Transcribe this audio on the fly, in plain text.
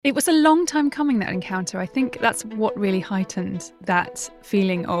It was a long time coming, that encounter. I think that's what really heightened that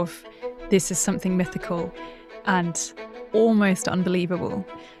feeling of this is something mythical and almost unbelievable,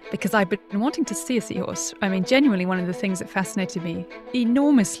 because I've been wanting to see a seahorse. I mean, genuinely, one of the things that fascinated me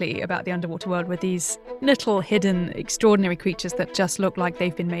enormously about the underwater world were these little hidden, extraordinary creatures that just look like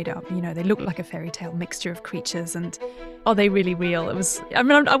they've been made up. You know, they look like a fairy tale mixture of creatures, and are they really real?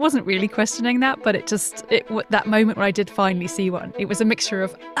 I wasn't really questioning that, but that moment where I did finally see one, it was a mixture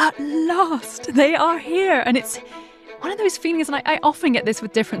of, at last, they are here. And it's one of those feelings, and I often get this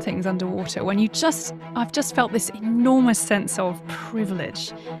with different things underwater, when I've just felt this enormous sense of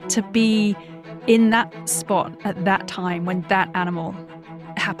privilege to be in that spot at that time when that animal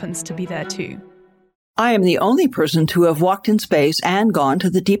happens to be there too. I am the only person to have walked in space and gone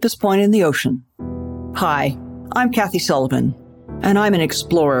to the deepest point in the ocean. Hi, I'm Kathy Sullivan, and I'm an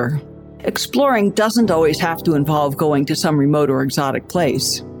explorer. Exploring doesn't always have to involve going to some remote or exotic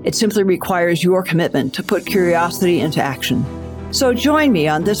place. It simply requires your commitment to put curiosity into action. So join me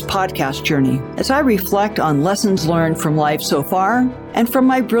on this podcast journey as I reflect on lessons learned from life so far and from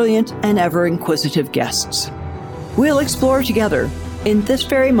my brilliant and ever-inquisitive guests. We'll explore together in this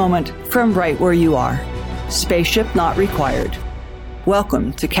very moment from right where you are. Spaceship not required.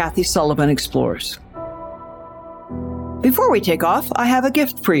 Welcome to Kathy Sullivan Explores. Before we take off, I have a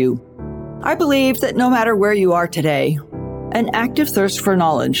gift for you. I believe that no matter where you are today, an active thirst for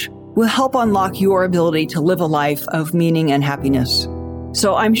knowledge will help unlock your ability to live a life of meaning and happiness.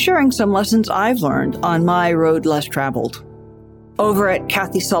 So I'm sharing some lessons I've learned on my road less traveled. Over at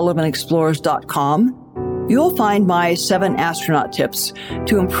KathySullivanExplores.com, you'll find my 7 astronaut tips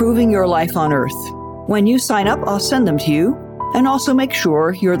to improving your life on Earth. When you sign up, I'll send them to you, and also make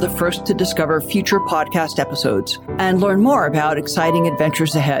sure you're the first to discover future podcast episodes and learn more about exciting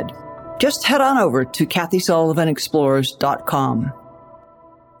adventures ahead. Just head on over to KathySullivanExplores.com.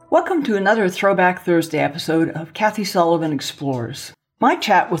 Welcome to another Throwback Thursday episode of Kathy Sullivan Explores. My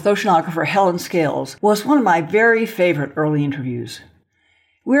chat with oceanographer Helen Scales was one of my very favorite early interviews.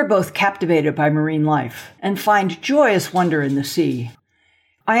 We're both captivated by marine life and find joyous wonder in the sea.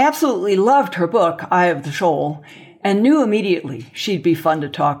 I absolutely loved her book, Eye of the Shoal, and knew immediately she'd be fun to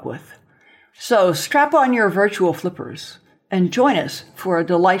talk with. So strap on your virtual flippers and join us for a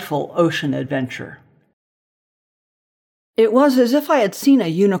delightful ocean adventure. It was as if I had seen a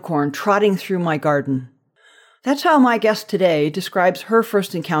unicorn trotting through my garden. That's how my guest today describes her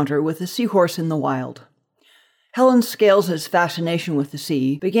first encounter with a seahorse in the wild. Helen Scales' fascination with the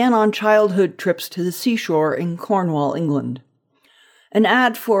sea began on childhood trips to the seashore in Cornwall, England. An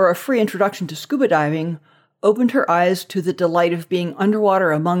ad for a free introduction to scuba diving opened her eyes to the delight of being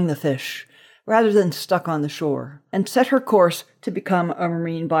underwater among the fish, rather than stuck on the shore, and set her course to become a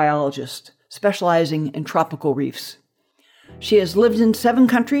marine biologist, specializing in tropical reefs. She has lived in 7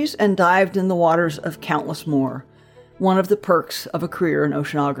 countries and dived in the waters of countless more, one of the perks of a career in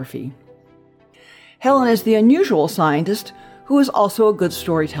oceanography. Helen is the unusual scientist who is also a good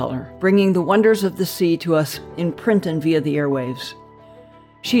storyteller, bringing the wonders of the sea to us in print and via the airwaves.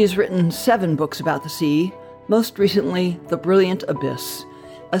 She has written 7 books about the sea, most recently The Brilliant Abyss,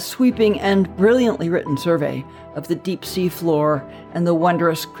 a sweeping and brilliantly written survey of the deep sea floor and the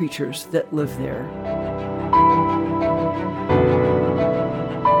wondrous creatures that live there.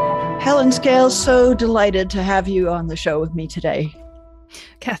 Helen Scales, so delighted to have you on the show with me today.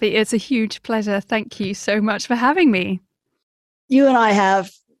 Kathy, it's a huge pleasure. Thank you so much for having me. You and I have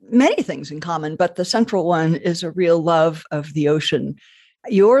many things in common, but the central one is a real love of the ocean.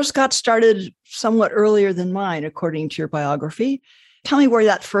 Yours got started somewhat earlier than mine, according to your biography. Tell me where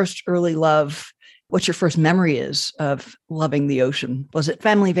that first early love, what your first memory is of loving the ocean. Was it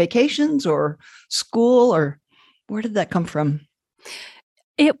family vacations or school, or where did that come from?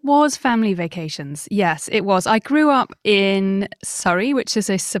 It was family vacations. Yes, it was. I grew up in Surrey, which is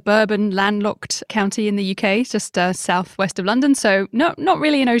a suburban landlocked county in the UK, just southwest of London. So not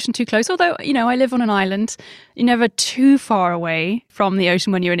really an ocean too close. Although, I live on an island. You're never too far away from the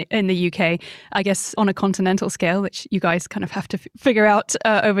ocean when you're in the UK, I guess on a continental scale, which you guys kind of have to figure out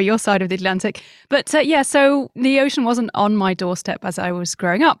over your side of the Atlantic. But so the ocean wasn't on my doorstep as I was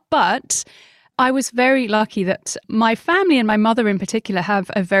growing up. But I was very lucky that my family, and my mother in particular,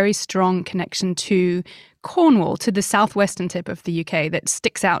 have a very strong connection to Cornwall, to the southwestern tip of the UK that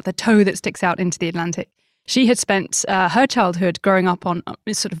sticks out, the toe that sticks out into the Atlantic. She had spent her childhood growing up on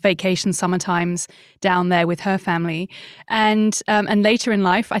sort of vacation summer times down there with her family. And later in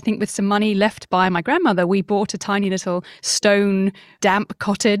life, I think with some money left by my grandmother, we bought a tiny little stone damp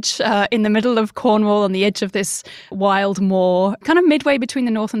cottage in the middle of Cornwall on the edge of this wild moor, kind of midway between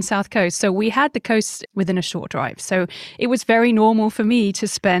the north and south coast. So we had the coast within a short drive. So it was very normal for me to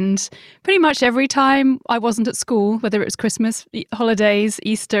spend pretty much every time I wasn't at school, whether it was Christmas, holidays,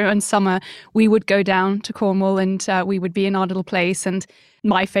 Easter and summer, we would go down to Cornwall and we would be in our little place. And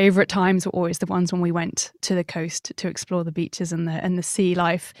my favourite times were always the ones when we went to the coast to explore the beaches and the sea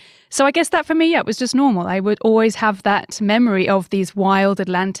life. So I guess that for me, it was just normal. I would always have that memory of these wild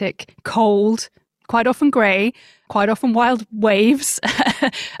Atlantic, cold, quite often grey, quite often wild waves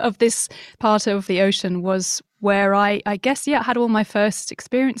of this part of the ocean was where I guess, had all my first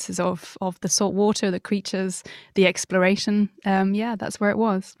experiences of the salt water, the creatures, the exploration. That's where it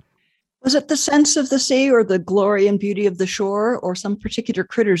was. Was it the sense of the sea or the glory and beauty of the shore or some particular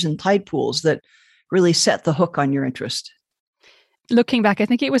critters in tide pools that really set the hook on your interest? Looking back, I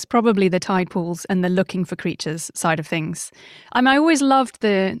think it was probably the tide pools and the looking for creatures side of things. I always loved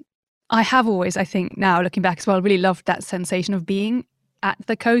I have always, I think now looking back as well, really loved that sensation of being at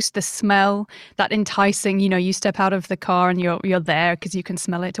the coast, the smell, that enticing, you step out of the car and you're there because you can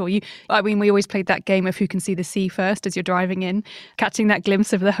smell it. We always played that game of who can see the sea first as you're driving in, catching that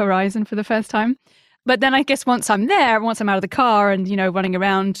glimpse of the horizon for the first time. But then I guess once I'm out of the car and, running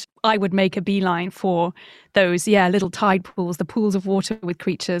around, I would make a beeline for those, little tide pools, the pools of water with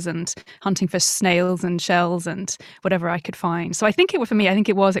creatures and hunting for snails and shells and whatever I could find. So I think it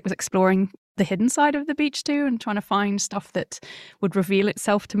was exploring the hidden side of the beach too and trying to find stuff that would reveal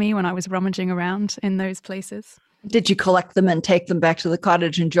itself to me when I was rummaging around in those places. Did you collect them and take them back to the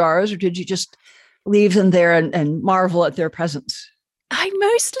cottage in jars, or did you just leave them there and marvel at their presence? I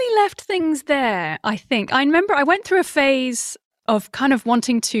mostly left things there, I think. I remember I went through a phase of kind of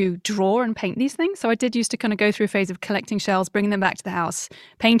wanting to draw and paint these things. So I did used to kind of go through a phase of collecting shells, bringing them back to the house,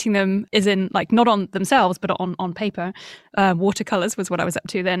 painting them as in like not on themselves, but on paper. Watercolors was what I was up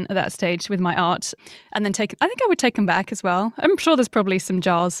to then at that stage with my art. And then I think I would take them back as well. I'm sure there's probably some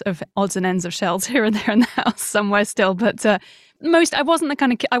jars of odds and ends of shells here and there in the house somewhere still, but I wasn't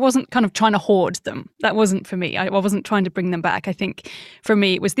kind of trying to hoard them. That wasn't for me. I wasn't trying to bring them back. I think for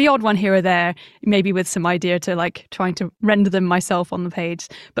me, it was the odd one here or there, maybe with some idea to like trying to render them myself on the page,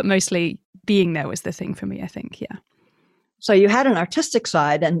 but mostly being there was the thing for me, I think. Yeah. So you had an artistic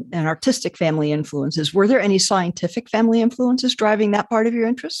side and artistic family influences. Were there any scientific family influences driving that part of your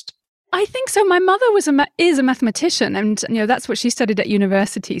interest? I think so. My mother is a mathematician, and that's what she studied at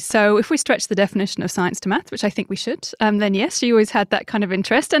university. So if we stretch the definition of science to math, which I think we should, then yes, she always had that kind of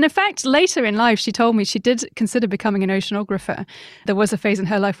interest. And in fact, later in life, she told me she did consider becoming an oceanographer. There was a phase in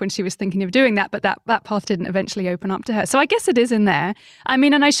her life when she was thinking of doing that, but that path didn't eventually open up to her. So I guess it is in there.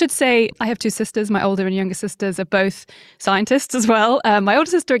 And I should say I have two sisters. My older and younger sisters are both scientists as well. My older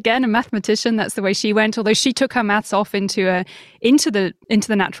sister, again, a mathematician. That's the way she went, although she took her maths off into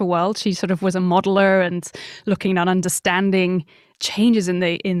the natural world. She sort of was a modeler and looking at understanding changes in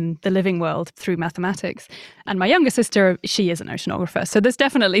the living world through mathematics. And my younger sister, she is an oceanographer. So there's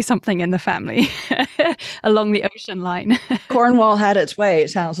definitely something in the family along the ocean line. Cornwall had its way,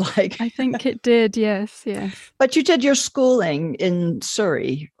 it sounds like. I think it did, yes. But you did your schooling in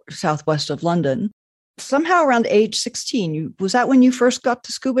Surrey, southwest of London. Somehow around age 16, was that when you first got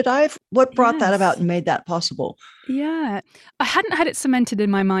to scuba dive? What brought that about and made that possible? Yeah, I hadn't had it cemented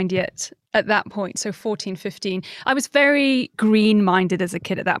in my mind yet at that point. So 14, 15. I was very green-minded as a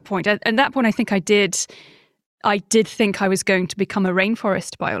kid at that point. At that point, I think I did think I was going to become a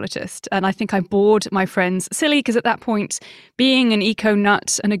rainforest biologist. And I think I bored my friends silly because at that point, being an eco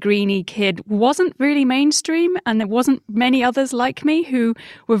nut and a greenie kid wasn't really mainstream. And there wasn't many others like me who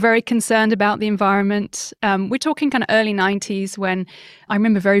were very concerned about the environment. We're talking kind of early 90s when I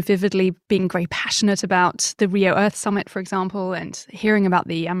remember very vividly being very passionate about the Rio Earth Summit, for example, and hearing about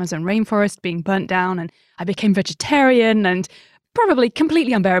the Amazon rainforest being burnt down. And I became vegetarian and probably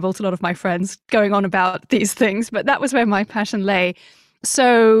completely unbearable to a lot of my friends going on about these things, but that was where my passion lay.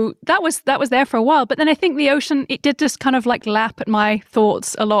 So that was there for a while. But then I think the ocean, it did just kind of like lap at my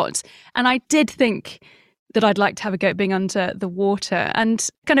thoughts a lot. And I did think that I'd like to have a go at being under the water, and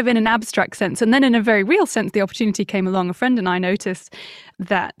kind of in an abstract sense. And then in a very real sense, the opportunity came along. A friend and I noticed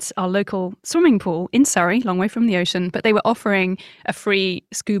that our local swimming pool in Surrey, long way from the ocean, but they were offering a free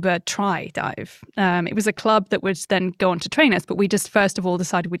scuba try dive. It was a club that would then go on to train us, but we just first of all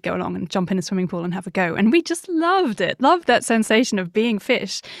decided we'd go along and jump in a swimming pool and have a go. And we just loved it, loved that sensation of being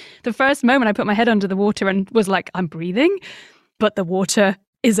fish. The first moment I put my head under the water and was like, I'm breathing, but the water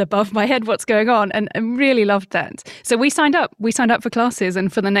is above my head, what's going on, and really loved that. So we signed up for classes,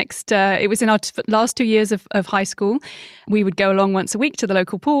 and for the next it was in our last 2 years of high school. We would go along once a week to the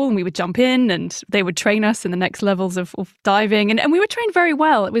local pool, and we would jump in, and they would train us in the next levels of diving, and we were trained very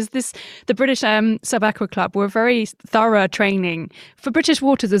well. It was the British Sub Aqua Club were very thorough training for British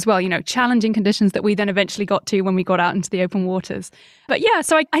waters as well, challenging conditions that we then eventually got to when we got out into the open waters. But yeah,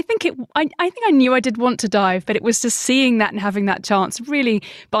 so I think I knew I did want to dive, but it was just seeing that and having that chance really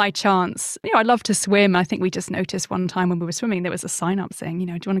by chance. I love to swim. I think we just noticed one time when we were swimming, there was a sign up saying, do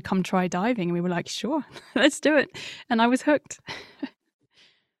you want to come try diving? And we were like, sure, let's do it. And I was hooked.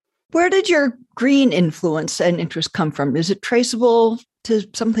 Where did your green influence and interest come from? Is it traceable to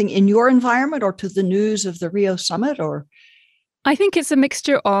something in your environment or to the news of the Rio summit, or? I think it's a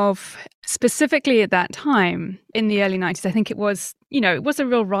mixture of, specifically at that time in the early 90s, I think it was a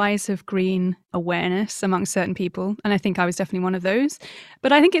real rise of green awareness among certain people. And I think I was definitely one of those.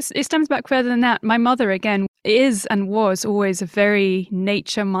 But I think it stems back further than that. My mother, again, is and was always a very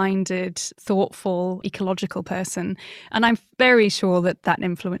nature-minded, thoughtful, ecological person. And I'm very sure that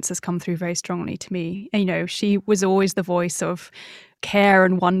influence has come through very strongly to me. She was always the voice of care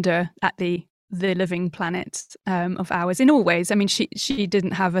and wonder at the living planet of ours in all ways. I mean, she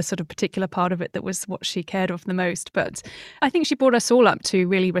didn't have a sort of particular part of it that was what she cared of the most, but I think she brought us all up to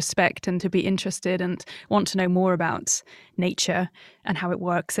really respect and to be interested and want to know more about nature and how it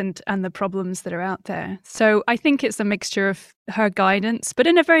works and the problems that are out there. So I think it's a mixture of her guidance, but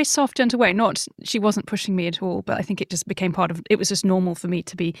in a very soft, gentle way. She wasn't pushing me at all, but I think it just became it was just normal for me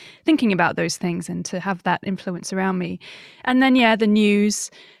to be thinking about those things and to have that influence around me. And then, the news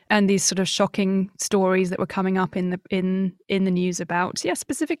and these sort of shocking stories that were coming up in the news about,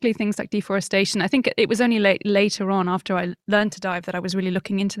 specifically things like deforestation. I think it was only later on, after I learned to dive, that I was really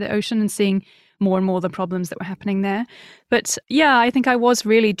looking into the ocean and seeing more and more the problems that were happening there. But I think I was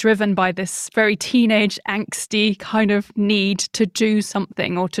really driven by this very teenage, angsty kind of need to do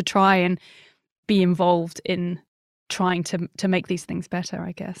something or to try and be involved in trying to make these things better,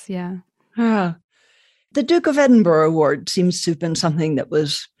 I guess. Yeah. The Duke of Edinburgh Award seems to have been something that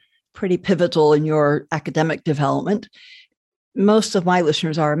was pretty pivotal in your academic development. Most of my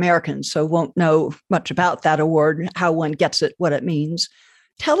listeners are Americans, so won't know much about that award, how one gets it, what it means.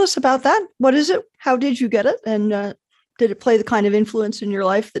 Tell us about that. What is it? How did you get it? And did it play the kind of influence in your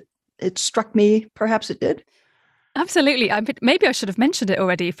life that it struck me perhaps it did? Absolutely. Maybe I should have mentioned it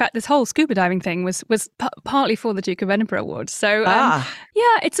already. In fact, this whole scuba diving thing was partly for the Duke of Edinburgh Award. So,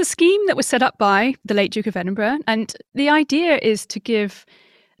 it's a scheme that was set up by the late Duke of Edinburgh. And the idea is to give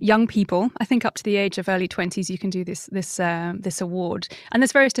young people, I think up to the age of early 20s, you can do this award. And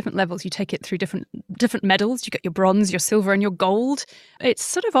there's various different levels. You take it through different medals. You get your bronze, your silver, and your gold. It's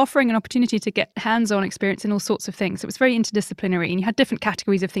sort of offering an opportunity to get hands-on experience in all sorts of things. So it's very interdisciplinary, and you had different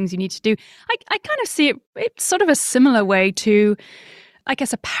categories of things you need to do. I kind of see it's sort of a similar way to, I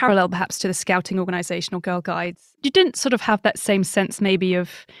guess, a parallel perhaps to the scouting organisation or Girl Guides. You didn't sort of have that same sense maybe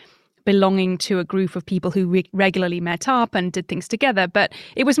of belonging to a group of people who regularly met up and did things together, but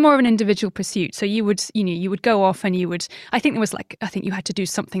it was more of an individual pursuit. So you would go off and I think you had to do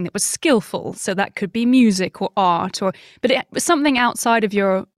something that was skillful. So that could be music or art, but it was something outside of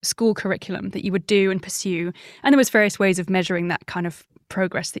your school curriculum that you would do and pursue. And there was various ways of measuring that kind of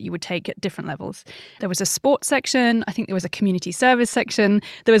progress that you would take at different levels. There was a sports section. I think there was a community service section.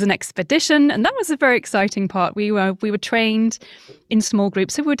 There was an expedition, and that was a very exciting part. We were trained in small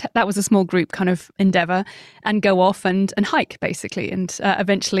groups. So that was a small group kind of endeavor, and go off and hike basically. And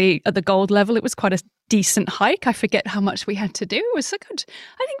eventually at the gold level, it was quite a decent hike. I forget how much we had to do. It was so good.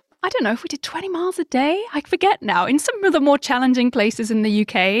 I don't know if we did 20 miles a day. I forget now. In some of the more challenging places in the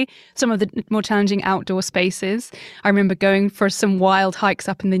UK, some of the more challenging outdoor spaces, I remember going for some wild hikes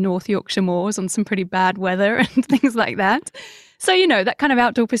up in the North Yorkshire moors on some pretty bad weather and things like that. So, that kind of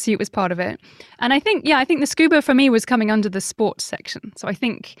outdoor pursuit was part of it. And I think the scuba for me was coming under the sports section. So I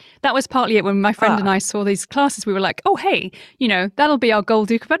think that was partly it. When my friend and I saw these classes, we were like, oh, hey, that'll be our gold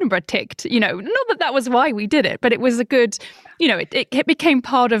Duke of Edinburgh ticked. Not that was why we did it, but it was a good, it became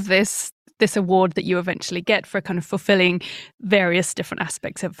part of this award that you eventually get for kind of fulfilling various different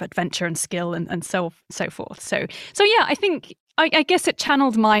aspects of adventure and skill and so forth. So I think I guess it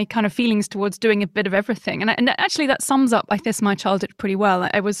channeled my kind of feelings towards doing a bit of everything. And actually that sums up, I guess, my childhood pretty well.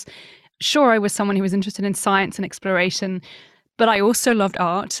 I was someone who was interested in science and exploration, but I also loved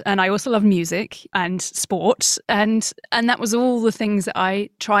art, and I also loved music and sport. And that was all the things that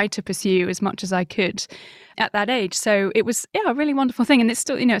I tried to pursue as much as I could at that age. So it was, a really wonderful thing. And it's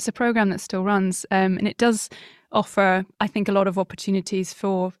still, it's a program that still runs. And it does offer, I think, a lot of opportunities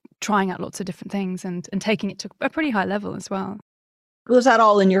for trying out lots of different things and taking it to a pretty high level as well. Was that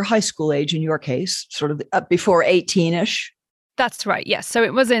all in your high school age in your case, sort of up before 18-ish? That's right. Yes. So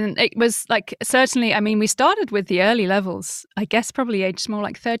it was like, certainly, I mean, we started with the early levels, I guess probably aged more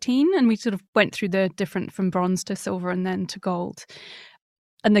like 13. And we sort of went through the different from bronze to silver and then to gold.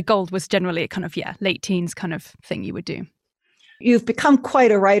 And the gold was generally a kind of, late teens kind of thing you would do. You've become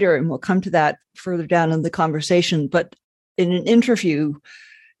quite a writer, and we'll come to that further down in the conversation. But in an interview,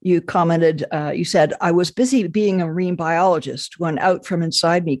 you commented, you said, I was busy being a marine biologist when out from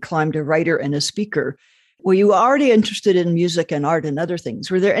inside me climbed a writer and a speaker. Were you already interested in music and art and other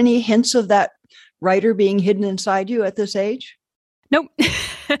things? Were there any hints of that writer being hidden inside you at this age? Nope,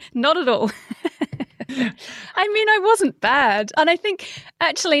 not at all. I mean, I wasn't bad. And I think,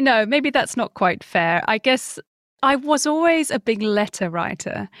 actually, no, maybe that's not quite fair. I guess I was always a big letter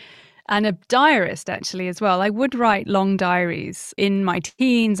writer and a diarist, actually, as well. I would write long diaries in my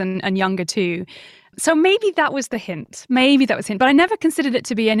teens and younger too. So maybe that was the hint. But I never considered it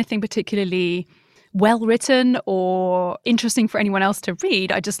to be anything particularly well written or interesting for anyone else to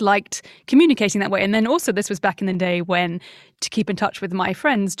read. I just liked communicating that way. And then also, this was back in the day when, to keep in touch with my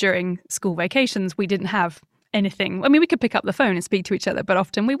friends during school vacations, we didn't have anything. I mean, we could pick up the phone and speak to each other, but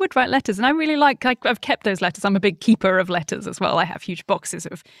often we would write letters. And I really I've kept those letters. I'm a big keeper of letters as well. I have huge boxes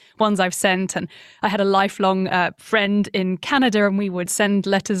of ones I've sent. And I had a lifelong friend in Canada, and we would send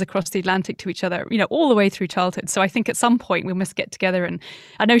letters across the Atlantic to each other, all the way through childhood. So I think at some point we must get together, and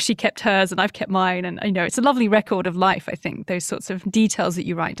I know she kept hers and I've kept mine. And, it's a lovely record of life, I think, those sorts of details that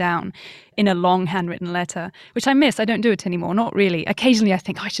you write down in a long handwritten letter, which I miss. I don't do it anymore. Not really. Occasionally I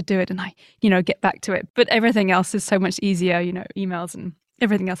think I should do it and I, get back to it. But everything else is so much easier, emails and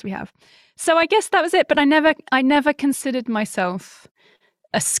everything else we have. So I guess that was it. But I never considered myself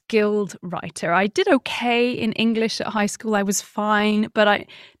a skilled writer. I did okay in English at high school. I was fine, but I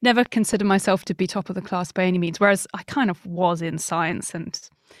never considered myself to be top of the class by any means. Whereas I kind of was in science and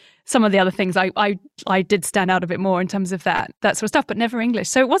some of the other things, I did stand out a bit more in terms of that sort of stuff, but never English.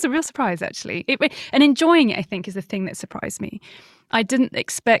 So it was a real surprise, actually. And enjoying it, I think, is the thing that surprised me. I didn't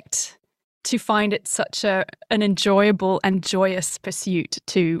expect to find it such an enjoyable and joyous pursuit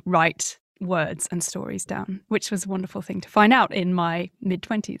to write words and stories down, which was a wonderful thing to find out in my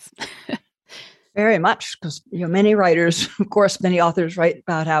mid-20s. Very much, because many writers, of course, many authors write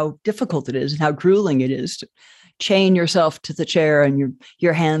about how difficult it is and how grueling it is to chain yourself to the chair and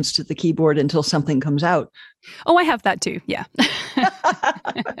your hands to the keyboard until something comes out. Oh, I have that too. Yeah.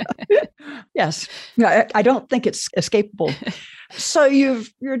 Yes. I don't think it's escapable. So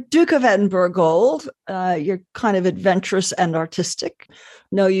you're Duke of Edinburgh Gold. You're kind of adventurous and artistic.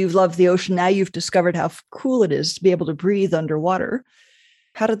 No, you've loved the ocean. Now you've discovered how cool it is to be able to breathe underwater.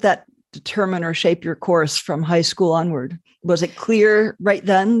 How did that determine or shape your course from high school onward? Was it clear right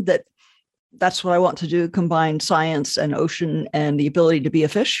then that that's what I want to do, combine science and ocean and the ability to be a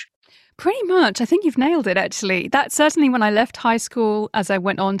fish? Pretty much. I think you've nailed it, actually. That certainly when I left high school, as I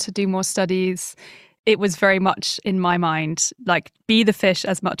went on to do more studies, it was very much in my mind, like, be the fish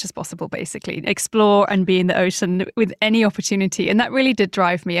as much as possible, basically. Explore and be in the ocean with any opportunity. And that really did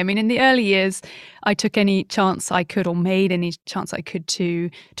drive me. I mean, in the early years, I took any chance I could, or made any chance I could, to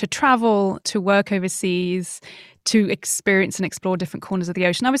travel, to work overseas, to experience and explore different corners of the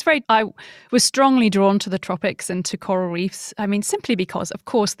ocean. I was strongly drawn to the tropics and to coral reefs. I mean, simply because, of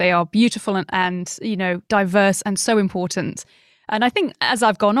course, they are beautiful and diverse and so important. And I think as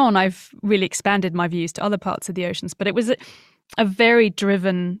I've gone on, I've really expanded my views to other parts of the oceans. But it was a very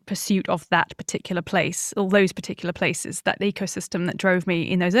driven pursuit of that particular place, or those particular places, that ecosystem that drove me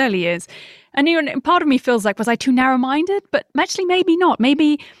in those early years. And part of me feels like, was I too narrow-minded? But actually, maybe not.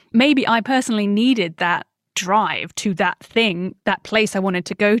 Maybe I personally needed that drive to that thing, that place I wanted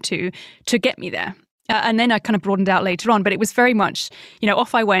to go to get me there. And then I kind of broadened out later on, but it was very much,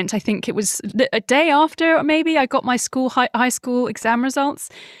 off I went. I think it was a day after, maybe, I got my high school exam results.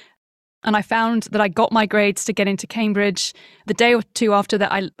 And I found that I got my grades to get into Cambridge. The day or two after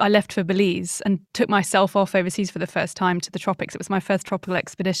that, I left for Belize and took myself off overseas for the first time to the tropics. It was my first tropical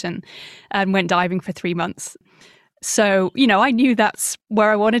expedition, and went diving for 3 months. So, I knew that's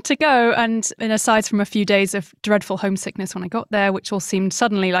where I wanted to go. And aside from a few days of dreadful homesickness when I got there, which all seemed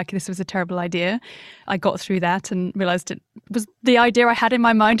suddenly like this was a terrible idea, I got through that and realized it was the idea I had in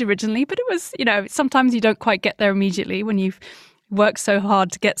my mind originally. But it was, sometimes you don't quite get there immediately when you've worked so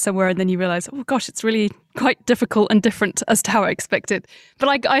hard to get somewhere, and then you realize, oh gosh, it's really quite difficult and different as to how I expected.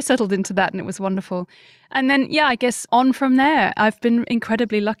 But I settled into that, and it was wonderful. And then, I guess on from there, I've been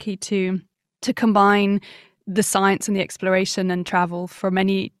incredibly lucky to combine the science and the exploration and travel for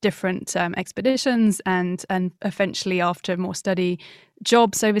many different expeditions, and eventually, after more study,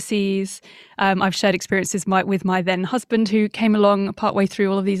 jobs overseas. I've shared experiences with my then husband, who came along partway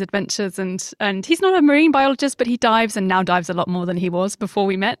through all of these adventures. And he's not a marine biologist, but he dives, and now dives a lot more than he was before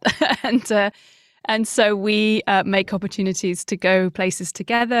we met. And so we make opportunities to go places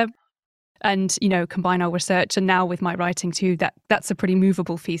together and, combine our research. And now with my writing too, that's a pretty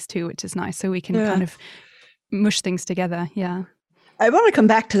movable feast too, which is nice. So we can kind of mush things together. Yeah. I want to come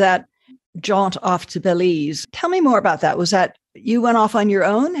back to that jaunt off to Belize. Tell me more about that. Was that you went off on your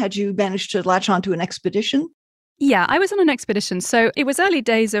own? Had you managed to latch onto an expedition? Yeah, I was on an expedition. So it was early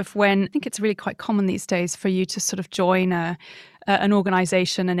days of when, I think it's really quite common these days for you to sort of join an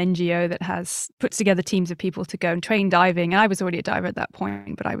organization, an NGO that has put together teams of people to go and train diving. And I was already a diver at that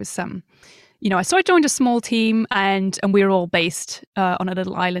point, but I was so I joined a small team, and we were all based on a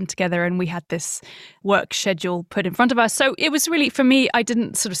little island together, and we had this work schedule put in front of us. So it was really, for me, I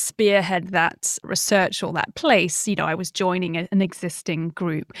didn't sort of spearhead that research or that place. I was joining an existing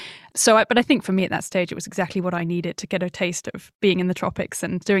group. But I think for me at that stage, it was exactly what I needed to get a taste of being in the tropics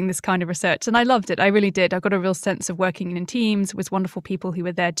and doing this kind of research. And I loved it. I really did. I got a real sense of working in teams with wonderful people who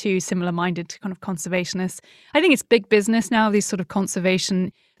were there too, similar-minded kind of conservationists. I think it's big business now, these sort of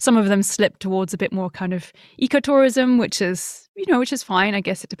conservation. Some of them slip towards a bit more kind of ecotourism, which is fine. I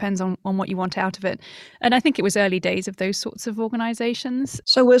guess it depends on what you want out of it. And I think it was early days of those sorts of organizations.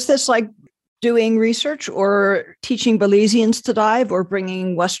 So was this like doing research or teaching Belizeans to dive, or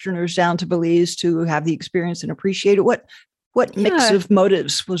bringing Westerners down to Belize to have the experience and appreciate it? What mix of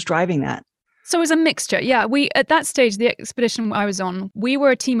motives was driving that? So it was a mixture. Yeah, at that stage, the expedition I was on, we were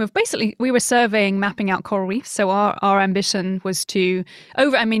a team of we were surveying, mapping out coral reefs. So our ambition was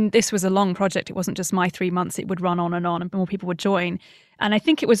this was a long project. It wasn't just my 3 months. It would run on, and more people would join. And I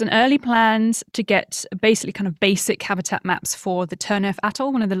think it was an early plan to get basically kind of basic habitat maps for the Turnerf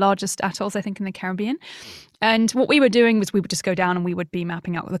Atoll, one of the largest atolls, I think, in the Caribbean. And what we were doing was we would just go down and we would be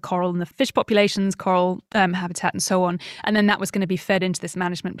mapping out the coral and the fish populations, coral habitat and so on. And then that was going to be fed into this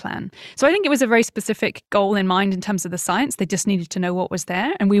management plan. So I think it was a very specific goal in mind in terms of the science. They just needed to know what was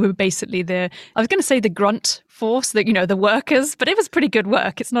there. And we were basically the grunt force, the workers, but it was pretty good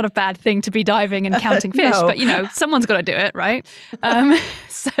work. It's not a bad thing to be diving and counting fish, No. But someone's got to do it, right?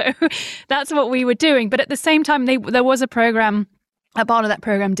 So that's what we were doing. But at the same time, there was a program. A part of that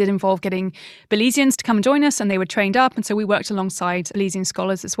program did involve getting Belizeans to come and join us, and they were trained up. And so we worked alongside Belizean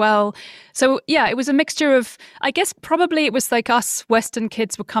scholars as well. So yeah, it was a mixture of, I guess probably it was like us Western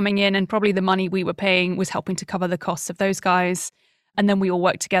kids were coming in, and probably the money we were paying was helping to cover the costs of those guys. And then we all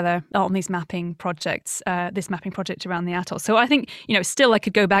worked together on these mapping projects, this mapping project around the atoll. So I think, still I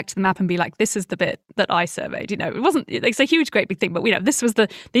could go back to the map and be like, this is the bit that I surveyed. It wasn't, it's a huge, great big thing, but these were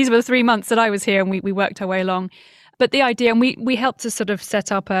the 3 months that I was here, and we worked our way along. But the idea, and we helped to sort of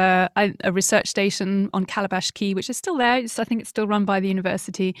set up a research station on Calabash Key, which is still there. I think it's still run by the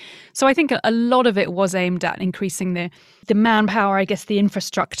university. So I think a lot of it was aimed at increasing the manpower, I guess, the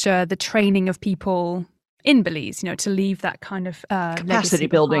infrastructure, the training of people in Belize, to leave that kind of capacity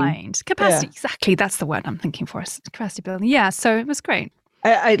building behind. Capacity, yeah. Exactly. That's the word I'm thinking for us. Capacity building. Yeah. So it was great.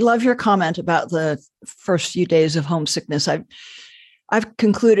 I love your comment about the first few days of homesickness. I've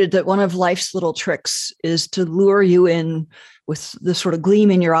concluded that one of life's little tricks is to lure you in with the sort of gleam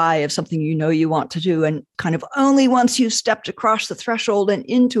in your eye of something you want to do. And kind of only once you've stepped across the threshold and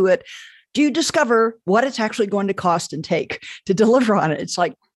into it, do you discover what it's actually going to cost and take to deliver on it. It's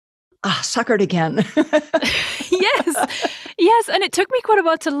like, suckered again. Yes. And it took me quite a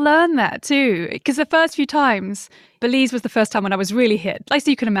while to learn that too, because the first few times, Belize was the first time when I was really hit. Like, so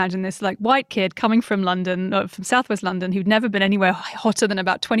you can imagine this like white kid coming from London, or from Southwest London, who'd never been anywhere hotter than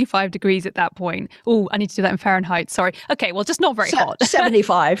about 25 degrees at that point. Oh, I need to do that in Fahrenheit. Sorry. Okay, well, just not very hot.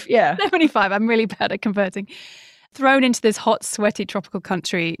 75, yeah. 75. I'm really bad at converting. Thrown into this hot, sweaty tropical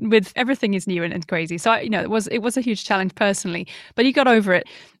country with everything is new and crazy. So, it was a huge challenge personally, but you got over it.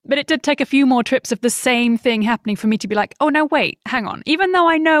 But it did take a few more trips of the same thing happening for me to be like, oh, no, wait, hang on. Even though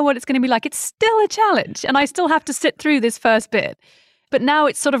I know what it's going to be like, it's still a challenge. And I still have to sit through this first bit. But now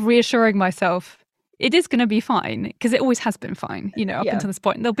it's sort of reassuring myself it is going to be fine, because it always has been fine, up until this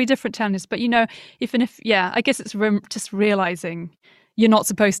point. There'll be different challenges. But, I guess it's just realizing you're not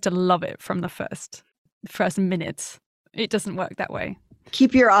supposed to love it from the first minutes. It doesn't work that way.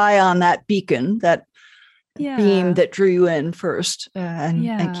 Keep your eye on that beacon, that beam that drew you in first,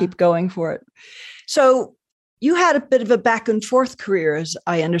 and keep going for it. So you had a bit of a back and forth career, as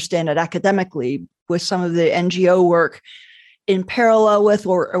I understand it, academically, with some of the NGO work in parallel with,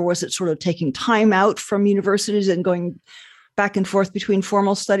 or was it sort of taking time out from universities and going back and forth between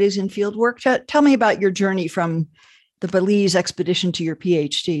formal studies and field work? Tell me about your journey from the Belize expedition to your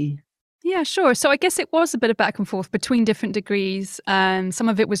PhD. Yeah, sure. So I guess it was a bit of back and forth between different degrees. Some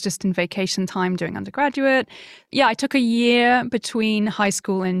of it was just in vacation time during undergraduate. Yeah, I took a year between high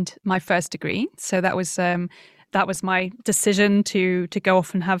school and my first degree. So that was my decision to go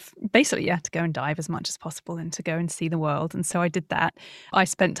off and have basically, yeah, to go and dive as much as possible and to go and see the world. And so I did that. I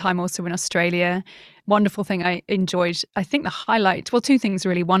spent time also in Australia. Wonderful thing I enjoyed. I think the highlight, well, two things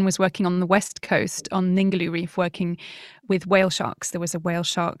really. One was working on the west coast on Ningaloo Reef, working with whale sharks. There was a whale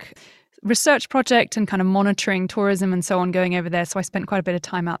shark research project and kind of monitoring tourism and so on going over there. So I spent quite a bit of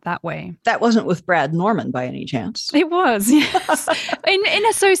time out that way. That wasn't with Brad Norman by any chance. It was, yes. in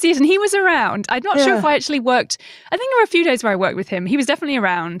association, he was around. I'm not sure if I actually worked. I think there were a few days where I worked with him. He was definitely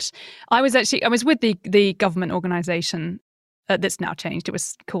around. I was with the government organization that's now changed. It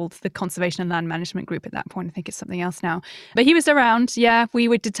was called the Conservation and Land Management Group at that point. I think it's something else now. But he was around. Yeah,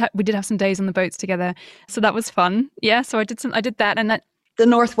 we did have some days on the boats together. So that was fun. Yeah, so I did that, and that. The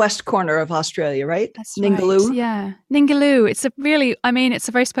northwest corner of Australia, right? That's Ningaloo. Right. Yeah. Ningaloo. It's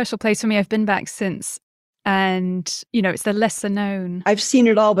a very special place for me. I've been back since. And, it's the lesser known. I've seen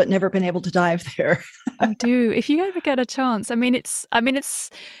it all, but never been able to dive there. Oh, do. If you ever get a chance.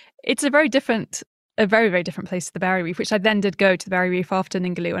 It's a very, very different place to the Barrier Reef, which I then did go to the Barrier Reef after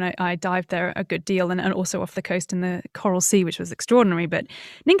Ningaloo, and I dived there a good deal, and also off the coast in the Coral Sea, which was extraordinary. But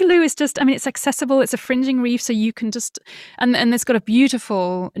Ningaloo is just, it's accessible. It's a fringing reef, so you can just, and there's got a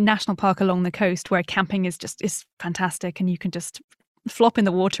beautiful national park along the coast where camping is fantastic, and you can just flop in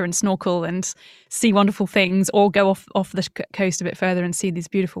the water and snorkel and see wonderful things, or go off the coast a bit further and see these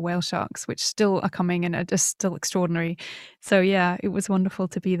beautiful whale sharks, which still are coming and are just still extraordinary. So yeah, it was wonderful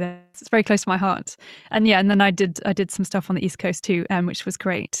to be there. It's very close to my heart. And yeah, and then I did some stuff on the East Coast too, which was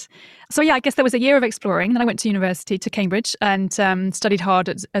great. So yeah, I guess there was a year of exploring. Then I went to university, to Cambridge, and studied hard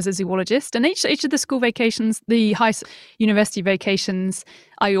as a zoologist. And each of the school vacations, the high university vacations,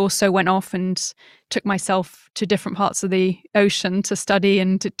 I also went off and took myself to different parts of the ocean to study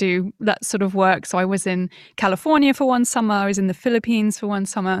and to do that sort of work. So I was in California for one summer. I was in the Philippines for one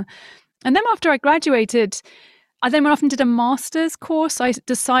summer. And then after I graduated, I then went off and did a master's course. I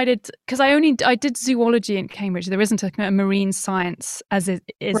decided, because I did zoology in Cambridge. There isn't a marine science as it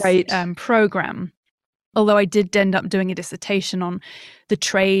is program. Although I did end up doing a dissertation on the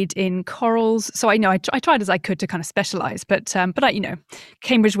trade in corals. So I tried as I could to kind of specialize, but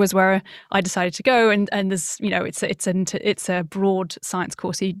Cambridge was where I decided to go, and there's, it's a broad science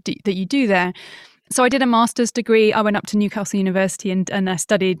course that you do there. So I did a master's degree. I went up to Newcastle University and I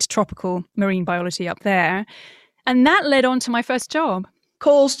studied tropical marine biology up there. And that led on to my first job.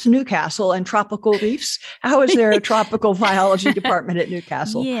 Coals to Newcastle and tropical reefs. How is there a tropical biology department at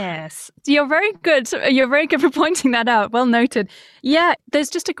Newcastle? Yes. You're very good. You're very good for pointing that out. Well noted. Yeah, there's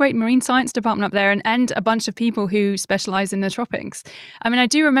just a great marine science department up there, and a bunch of people who specialize in the tropics. I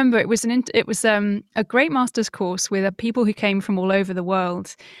do remember it was a great master's course with people who came from all over the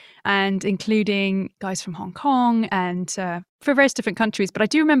world, and including guys from Hong Kong and for various different countries. But I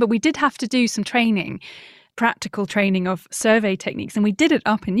do remember we did have to do some practical training of survey techniques, and we did it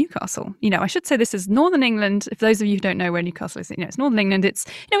up in Newcastle. I should say this is Northern England. If those of you who don't know where Newcastle is, it's Northern England. It's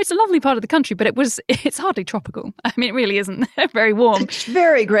it's a lovely part of the country, but it's hardly tropical. It really isn't very warm. It's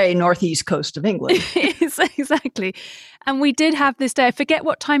very grey northeast coast of England. Exactly. And we did have this day, I forget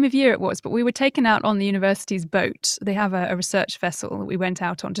what time of year it was, but we were taken out on the university's boat. They have a research vessel that we went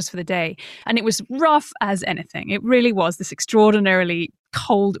out on just for the day, and it was rough as anything. It really was this extraordinarily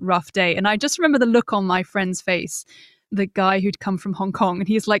cold, rough day. And I just remember the look on my friend's face, the guy who'd come from Hong Kong, and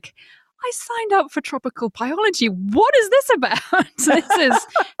he's like, I signed up for tropical biology. What is this about? This is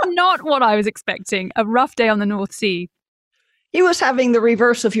not what I was expecting. A rough day on the North Sea. He was having the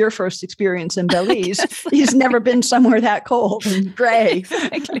reverse of your first experience in Belize. He's never been somewhere that cold and grey.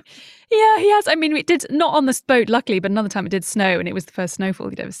 Exactly. Yeah, he has. We did, not on this boat, luckily, but another time it did snow, and it was the first snowfall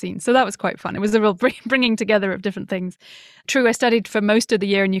he'd ever seen. So that was quite fun. It was a real bringing together of different things. True, I studied for most of the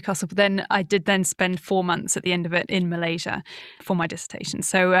year in Newcastle, but then I did spend 4 months at the end of it in Malaysia for my dissertation.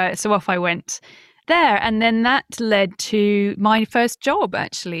 So off I went there. And then that led to my first job,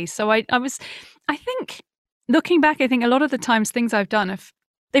 actually. So I think, looking back, I think a lot of the times things I've done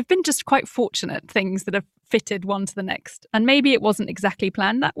they've been just quite fortunate things that have fitted one to the next. And maybe it wasn't exactly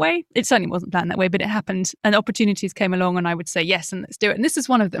planned that way. It certainly wasn't planned that way, but it happened, and opportunities came along, and I would say yes, and let's do it. And this is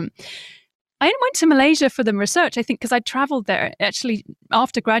one of them. I went to Malaysia for the research, I think, because I traveled there. Actually,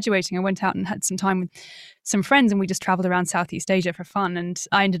 after graduating, I went out and had some time with some friends, and we just traveled around Southeast Asia for fun. And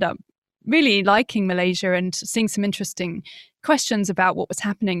I ended up really liking Malaysia and seeing some interesting questions about what was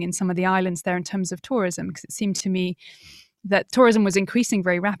happening in some of the islands there in terms of tourism, because it seemed to me that tourism was increasing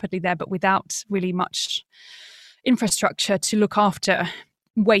very rapidly there, but without really much infrastructure to look after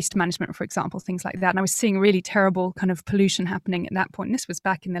waste management, for example, things like that. And I was seeing really terrible kind of pollution happening at that point. And this was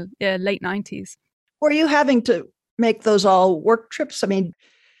back in the late 90s. Were you having to make those all work trips? I mean,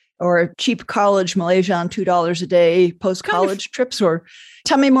 or cheap college Malaysia on $2 a day post-college trips? Or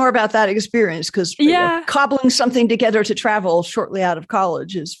tell me more about that experience, because cobbling something together to travel shortly out of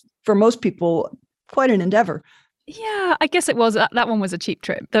college is, for most people, quite an endeavor. Yeah, I guess it was. That one was a cheap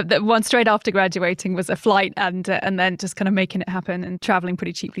trip. The one straight after graduating was a flight and then just kind of making it happen and traveling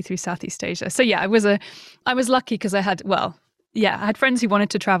pretty cheaply through Southeast Asia. So yeah, I was lucky because I had friends who wanted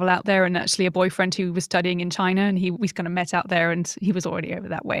to travel out there, and actually a boyfriend who was studying in China, and we kind of met out there, and he was already over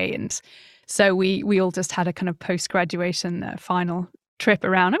that way. And so we all just had a kind of post-graduation final trip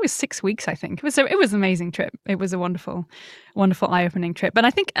around. It was 6 weeks, I think. It was an amazing trip. It was a wonderful, wonderful, eye-opening trip. But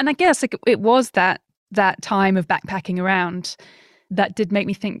I guess it was that time of backpacking around that did make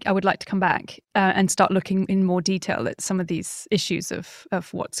me think I would like to come back and start looking in more detail at some of these issues of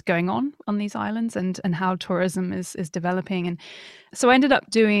what's going on these islands and how tourism is developing. And so I ended up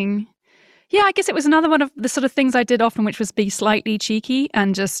doing, I guess it was another one of the sort of things I did often, which was be slightly cheeky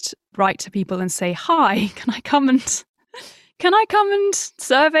and just write to people and say, hi, can I come and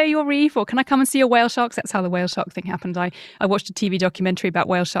survey your reef, or can I come and see your whale sharks? That's how the whale shark thing happened. I watched a TV documentary about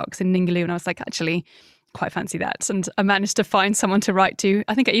whale sharks in Ningaloo, and I was like, actually, quite fancy that. And I managed to find someone to write to.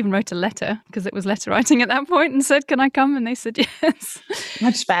 I think I even wrote a letter, because it was letter writing at that point, and said, can I come? And they said yes.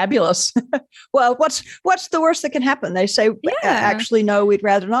 That's fabulous. Well, what's the worst that can happen? They say, actually, no, we'd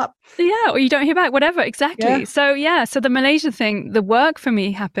rather not. Yeah, or you don't hear back, whatever, exactly. Yeah. So the Malaysia thing, the work for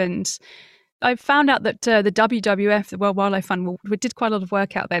me happened. I found out that the WWF, the World Wildlife Fund, we did quite a lot of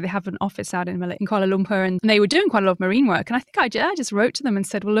work out there. They have an office out in Kuala Lumpur, and they were doing quite a lot of marine work. And I think I just wrote to them and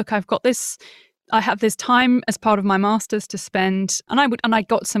said, well, look, I have this time as part of my master's to spend, and I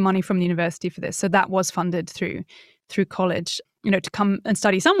got some money from the university for this. So that was funded through college, to come and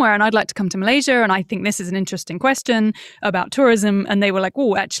study somewhere. And I'd like to come to Malaysia. And I think this is an interesting question about tourism. And they were like,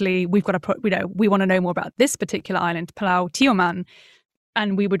 oh, actually, we've got we want to know more about this particular island, Pulau Tioman.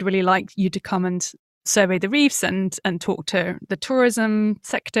 And we would really like you to come and survey the reefs and talk to the tourism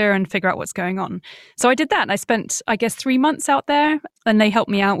sector and figure out what's going on. So I did that. I spent, I guess, 3 months out there, and they helped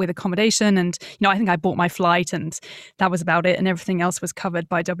me out with accommodation. And, I think I bought my flight, and that was about it. And everything else was covered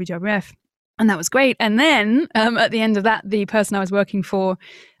by WWF. And that was great. And then at the end of that, the person I was working for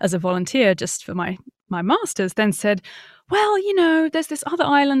as a volunteer just for my master's then said, well, there's this other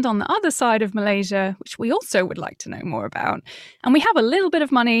island on the other side of Malaysia, which we also would like to know more about. And we have a little bit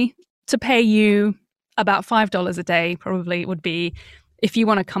of money to pay you, about $5 a day, probably it would be, if you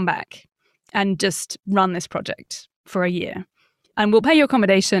want to come back and just run this project for a year. And we'll pay your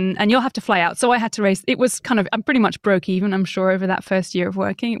accommodation and you'll have to fly out. So I had to raise, it was I'm pretty much broke even, I'm sure, over that first year of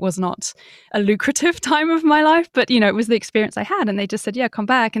working. It was not a lucrative time of my life, but, it was the experience I had. And they just said, yeah, come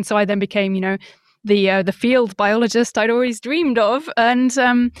back. And so I then became, the field biologist I'd always dreamed of. And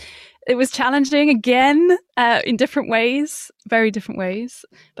it was challenging again in different ways, very different ways.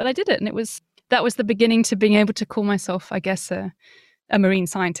 But I did it. And that was the beginning to being able to call myself, I guess, a marine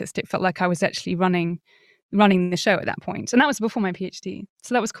scientist. It felt like I was actually running the show at that point. And that was before my PhD.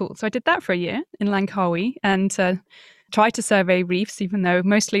 So that was cool. So I did that for a year in Langkawi and tried to survey reefs, even though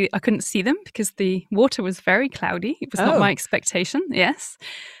mostly I couldn't see them because the water was very cloudy. It was not my expectation. Yes.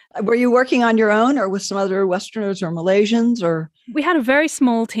 Were you working on your own or with some other Westerners or Malaysians? Or we had a very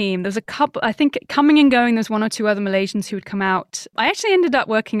small team. There's a couple, I think, coming and going. There's one or two other Malaysians who would come out. I actually ended up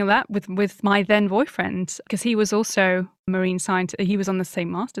working on that with my then boyfriend because he was also a marine scientist. He was on the same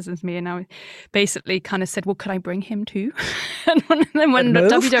masters as me, and I basically kind of said, "Well, could I bring him too?" And then when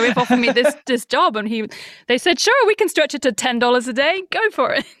WWF offered me this job, and they said, "Sure, we can stretch it to $10 a day. Go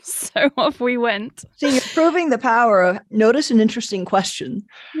for it." So off we went. So you're proving the power of notice an interesting question,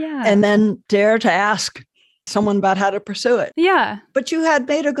 yeah, and then dare to ask someone about how to pursue it. Yeah. But you had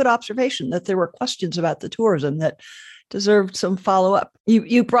made a good observation that there were questions about the tourism that deserved some follow-up.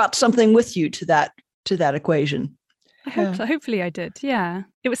 You brought something with you to that equation. I hope so. Hopefully I did. Yeah.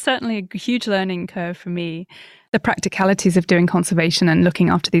 It was certainly a huge learning curve for me. The practicalities of doing conservation and looking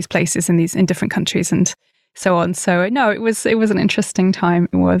after these places in different countries and so on. So no, it was an interesting time.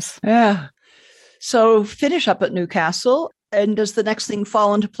 It was. Yeah. So finish up at Newcastle, and does the next thing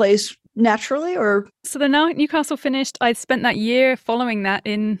fall into place naturally, or? So the Newcastle finished. I spent that year following that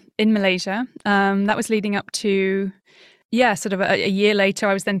in Malaysia. That was leading up to, sort of a year later.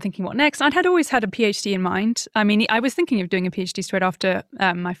 I was then thinking, what next? I'd always had a PhD in mind. I mean, I was thinking of doing a PhD straight after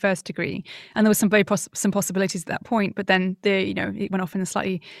my first degree, and there was some possibilities at that point. But then it went off in a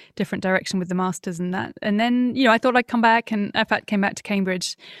slightly different direction with the masters and that. And then I thought I'd come back, and in fact came back to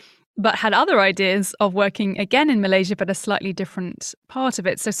Cambridge. but had other ideas of working again in Malaysia, but a slightly different part of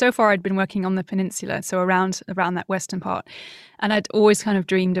it. So far I'd been working on the peninsula, so around that western part. And I'd always kind of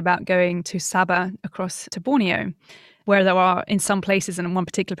dreamed about going to Sabah across to Borneo, where there are, in some places, and in one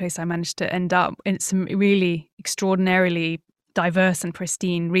particular place I managed to end up, in some really extraordinarily diverse and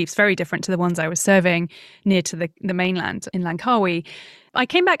pristine reefs, very different to the ones I was surveying near to the mainland in Langkawi. I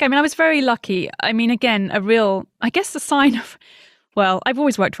came back, I was very lucky. Again, a sign of, well, I've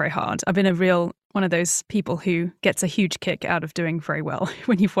always worked very hard. I've been one of those people who gets a huge kick out of doing very well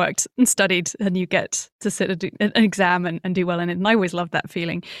when you've worked and studied and you get to sit an exam and do well in it. And I always loved that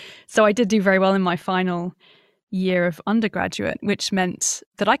feeling. So I did do very well in my final year of undergraduate, which meant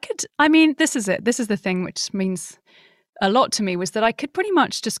that I could, this is it. This is the thing which means a lot to me, was that I could pretty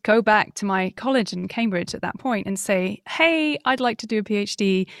much just go back to my college in Cambridge at that point and say, hey, I'd like to do a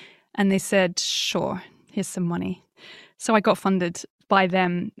PhD. And they said, sure, here's some money. So I got funded by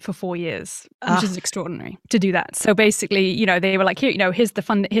them for 4 years, which is extraordinary to do that. So basically, they were like, here, here's the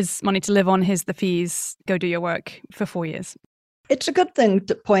fund, here's money to live on, here's the fees, go do your work for 4 years. It's a good thing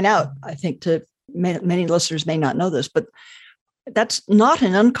to point out, I think, to many listeners may not know this, but that's not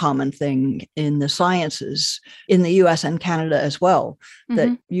an uncommon thing in the sciences in the US and Canada as well,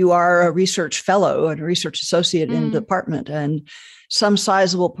 that you are a research fellow and a research associate in the department, and some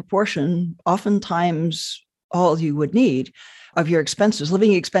sizable proportion, oftentimes all you would need of your expenses,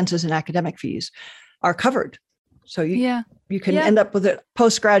 living expenses and academic fees, are covered. So you can end up with a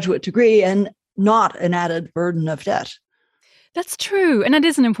postgraduate degree and not an added burden of debt. That's true. And that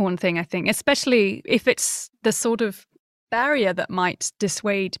is an important thing, I think, especially if it's the sort of barrier that might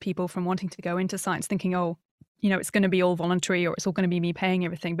dissuade people from wanting to go into science, thinking, it's going to be all voluntary or it's all going to be me paying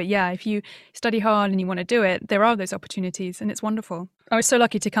everything. But yeah, if you study hard and you want to do it, there are those opportunities and it's wonderful. I was so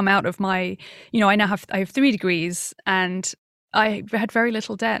lucky to come out of my, I have 3 degrees and I had very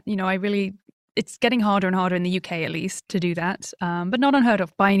little debt. It's getting harder and harder in the UK, at least, to do that, but not unheard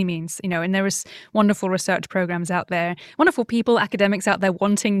of by any means, and there is wonderful research programs out there, wonderful people, academics out there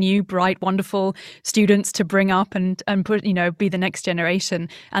wanting new, bright, wonderful students to bring up and put, be the next generation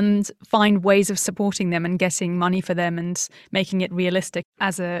and find ways of supporting them and getting money for them and making it realistic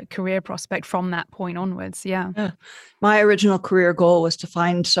as a career prospect from that point onwards. Yeah. My original career goal was to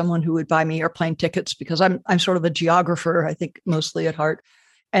find someone who would buy me airplane tickets, because I'm sort of a geographer, I think, mostly at heart.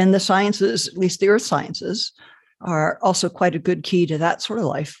 And the sciences, at least the earth sciences, are also quite a good key to that sort of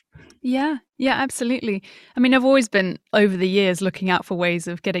life. Yeah, absolutely. I've always been, over the years, looking out for ways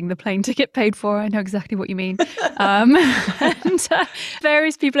of getting the plane ticket paid for. I know exactly what you mean. And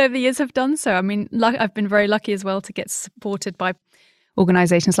various people over the years have done so. I've been very lucky as well to get supported by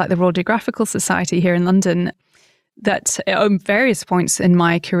organisations like the Royal Geographical Society here in London, that at various points in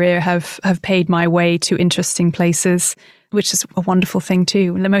my career have paid my way to interesting places, which is a wonderful thing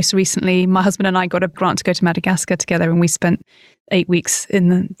too. And most recently, my husband and I got a grant to go to Madagascar together, and we spent 8 weeks in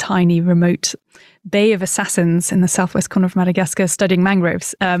the tiny, remote Bay of Assassins in the southwest corner of Madagascar studying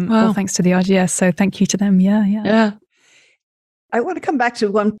mangroves, all thanks to the RGS. So thank you to them. Yeah. I want to come back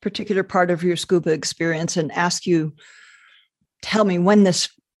to one particular part of your scuba experience and ask you, tell me when this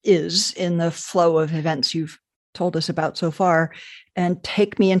is in the flow of events you've told us about so far, and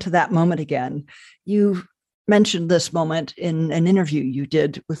take me into that moment again. You mentioned this moment in an interview you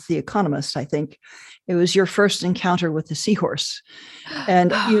did with The Economist, I think. It was your first encounter with the seahorse.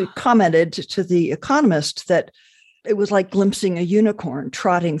 And you commented to The Economist that it was like glimpsing a unicorn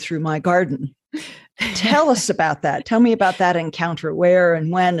trotting through my garden. Tell us about that. Tell me about that encounter, where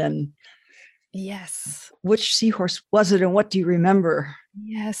and when, and yes, which seahorse was it and what do you remember?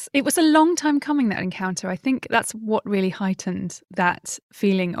 Yes, it was a long time coming, that encounter. I think that's what really heightened that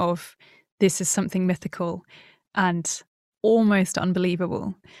feeling of this is something mythical and almost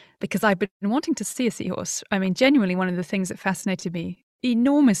unbelievable, because I've been wanting to see a seahorse. Genuinely, one of the things that fascinated me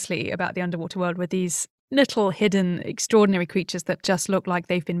enormously about the underwater world were these little hidden, extraordinary creatures that just look like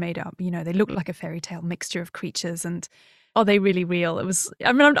they've been made up. They look like a fairy tale mixture of creatures, and are they really real? It was,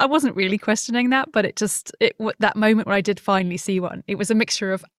 I wasn't really questioning that, but that moment where I did finally see one, it was a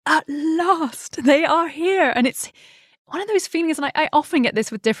mixture of, at last, they are here. And it's one of those feelings, and I often get this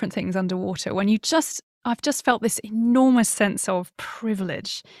with different things underwater, when I've just felt this enormous sense of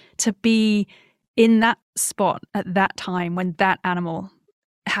privilege to be in that spot at that time when that animal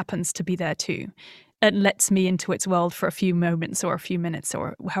happens to be there too. It lets me into its world for a few moments or a few minutes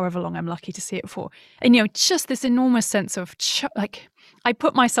or however long I'm lucky to see it for. And, just this enormous sense of I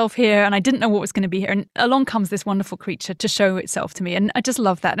put myself here and I didn't know what was going to be here. And along comes this wonderful creature to show itself to me. And I just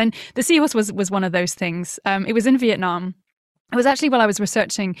love that. And the seahorse was one of those things. It was in Vietnam. It was actually while I was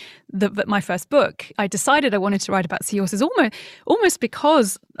researching my first book, I decided I wanted to write about seahorses almost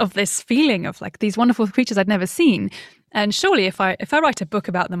because of this feeling of like these wonderful creatures I'd never seen. And surely if I write a book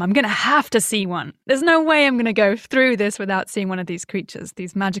about them, I'm going to have to see one. There's no way I'm going to go through this without seeing one of these creatures,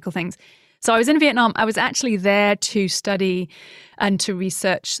 these magical things. So I was in Vietnam. I was actually there to study and to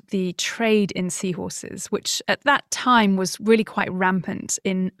research the trade in seahorses, which at that time was really quite rampant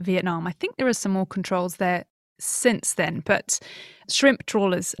in Vietnam. I think there are some more controls there since then, but shrimp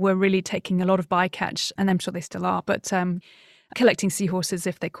trawlers were really taking a lot of bycatch, and I'm sure they still are, but collecting seahorses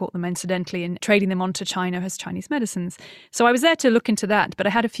if they caught them incidentally and trading them onto China as Chinese medicines. So I was there to look into that, but I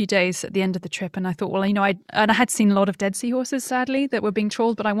had a few days at the end of the trip and I thought, well, I had seen a lot of dead seahorses, sadly, that were being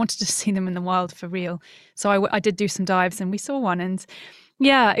trawled, but I wanted to see them in the wild for real. So I did do some dives and we saw one, and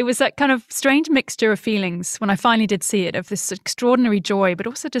yeah, it was that kind of strange mixture of feelings when I finally did see it, of this extraordinary joy, but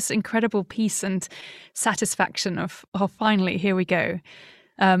also just incredible peace and satisfaction of, oh, finally, here we go.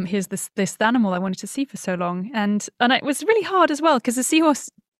 Here's this animal I wanted to see for so long. And it was really hard as well because the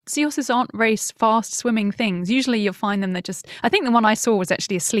seahorses aren't very fast swimming things. Usually you'll find them, I think the one I saw was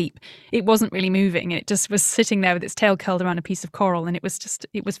actually asleep. It wasn't really moving. It just was sitting there with its tail curled around a piece of coral, and it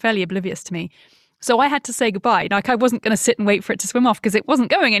was fairly oblivious to me. So I had to say goodbye. Like, I wasn't going to sit and wait for it to swim off because it wasn't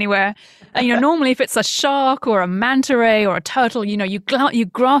going anywhere. And, normally if it's a shark or a manta ray or a turtle, you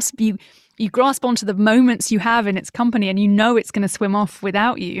grasp onto the moments you have in its company, and it's going to swim off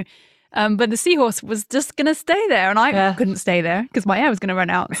without you. But the seahorse was just going to stay there, and I couldn't stay there because my air was going to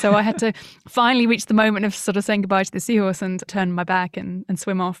run out. So I had to finally reach the moment of sort of saying goodbye to the seahorse and turn my back and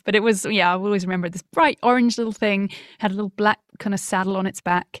swim off. But it was, I always remember this bright orange little thing, had a little black kind of saddle on its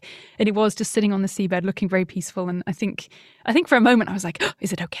back, and it was just sitting on the seabed looking very peaceful. And I think for a moment I was like, oh,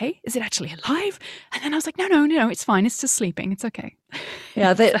 is it okay? Is it actually alive? And then I was like, no, it's fine. It's just sleeping. It's okay.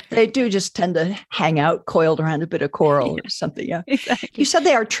 Yeah, they do just tend to hang out coiled around a bit of coral or something. Yeah, exactly. You said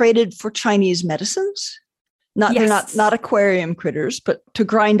they are traded for Chinese medicines? Yes. They're not aquarium critters, but to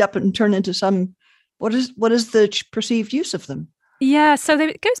grind up and turn into some. What is the perceived use of them? Yeah, so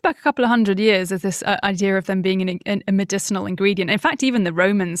it goes back a couple of hundred years as this idea of them being a medicinal ingredient. In fact, even the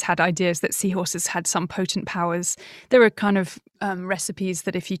Romans had ideas that seahorses had some potent powers. There were kind of recipes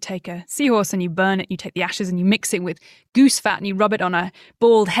that if you take a seahorse and you burn it, you take the ashes and you mix it with goose fat and you rub it on a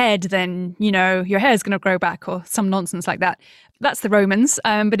bald head, then, your hair is going to grow back, or some nonsense like that. That's the Romans,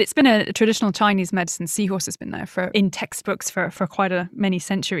 but it's been a traditional Chinese medicine. Seahorse has been there in textbooks for quite many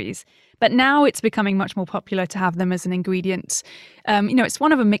centuries. But now it's becoming much more popular to have them as an ingredient. It's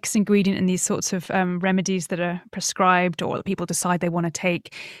one of a mixed ingredient in these sorts of remedies that are prescribed or that people decide they want to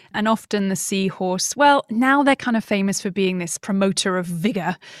take. And often the seahorse, well, now they're kind of famous for being this promoter of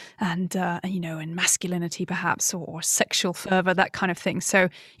vigor and masculinity perhaps, or sexual fervor, that kind of thing. So,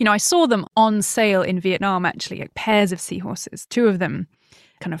 I saw them on sale in Vietnam, actually, like pairs of seahorses, two of them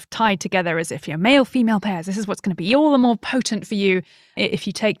kind of tied together as if you're male-female pairs. This is what's going to be all the more potent for you if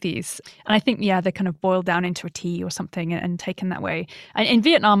you take these. And I think, they're kind of boiled down into a tea or something and taken that way. And in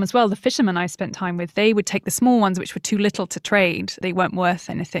Vietnam as well, the fishermen I spent time with, they would take the small ones, which were too little to trade. They weren't worth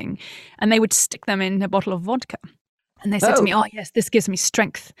anything. And they would stick them in a bottle of vodka. And they said to me, oh, yes, this gives me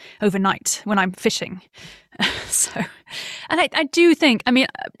strength overnight when I'm fishing. And I do think,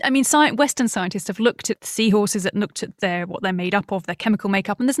 Western scientists have looked at seahorses and looked at what they're made up of, their chemical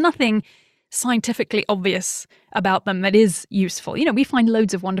makeup, and there's nothing scientifically obvious about them that is useful. We find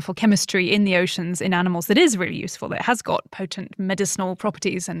loads of wonderful chemistry in the oceans, in animals, that is really useful, that has got potent medicinal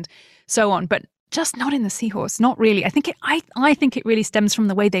properties and so on. But just not in the seahorse, not really. I think it really stems from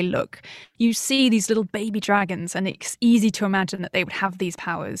the way they look. You see these little baby dragons, and it's easy to imagine that they would have these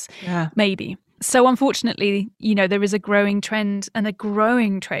powers. Yeah. Maybe. So unfortunately, there is a growing trend and a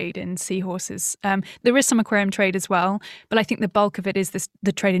growing trade in seahorses. There is some aquarium trade as well, but I think the bulk of it is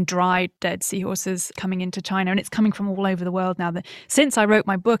the trade in dried dead seahorses coming into China, and it's coming from all over the world now. Since I wrote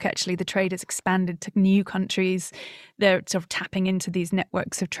my book, actually, the trade has expanded to new countries. They're sort of tapping into these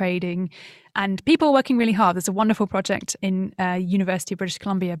networks of trading. And people are working really hard. There's a wonderful project in University of British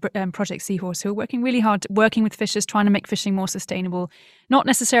Columbia, Project Seahorse, who are working really hard, working with fishers, trying to make fishing more sustainable. Not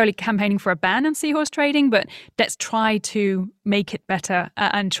necessarily campaigning for a ban on seahorse trading, but let's try to make it better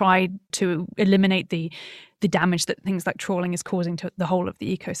and try to eliminate the damage that things like trawling is causing to the whole of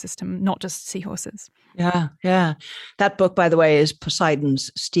the ecosystem, not just seahorses. Yeah, yeah. That book, by the way, is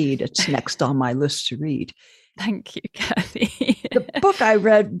Poseidon's Steed. It's next on my list to read. Thank you, Kathy. The book I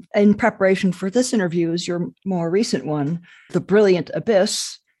read in preparation for this interview is your more recent one, The Brilliant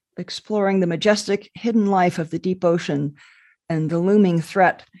Abyss, exploring the majestic hidden life of the deep ocean and the looming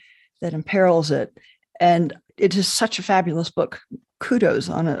threat that imperils it. And it is such a fabulous book. Kudos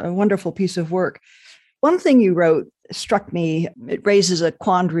on a wonderful piece of work. One thing you wrote struck me. It raises a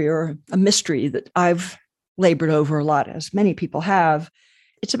quandary or a mystery that I've labored over a lot, as many people have.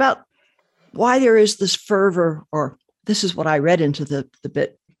 It's about why there is this fervor, or this is what I read into the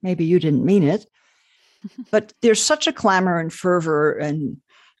bit. Maybe you didn't mean it, but there's such a clamor and fervor and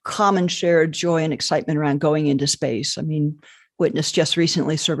common shared joy and excitement around going into space. I mean, witnessed just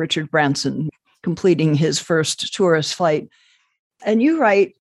recently Sir Richard Branson completing his first tourist flight. And you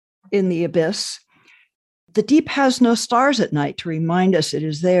write in The Abyss, the deep has no stars at night to remind us it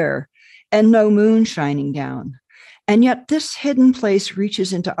is there, and no moon shining down. And yet this hidden place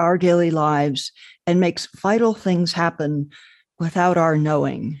reaches into our daily lives and makes vital things happen without our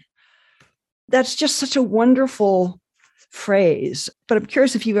knowing. That's just such a wonderful phrase. But I'm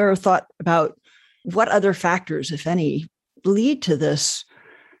curious if you've ever thought about what other factors, if any, lead to this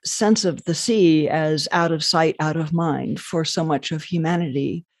sense of the sea as out of sight, out of mind for so much of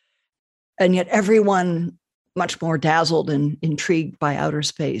humanity. And yet everyone much more dazzled and intrigued by outer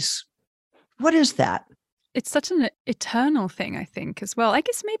space. What is that? It's such an eternal thing, I think, as well. I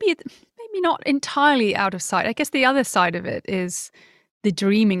guess maybe not entirely out of sight. I guess the other side of it is the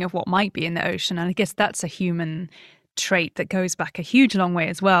dreaming of what might be in the ocean. And I guess that's a human trait that goes back a huge long way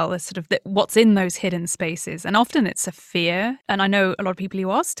as well, as sort of what's in those hidden spaces. And often it's a fear. And I know a lot of people who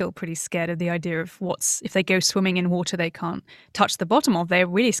are still pretty scared of the idea of if they go swimming in water they can't touch the bottom of. They're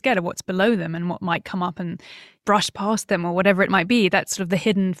really scared of what's below them and what might come up and brush past them or whatever it might be. That's sort of the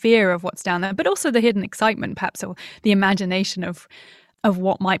hidden fear of what's down there, but also the hidden excitement perhaps, or the imagination of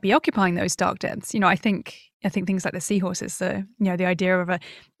what might be occupying those dark depths. I think things like the seahorses, the idea of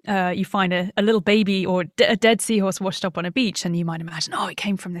you find a little baby or a dead seahorse washed up on a beach, and you might imagine, it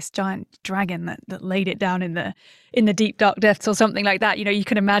came from this giant dragon that laid it down in the deep dark depths or something like that. You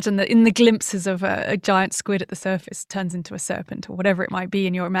can imagine that in the glimpses of a giant squid at the surface turns into a serpent or whatever it might be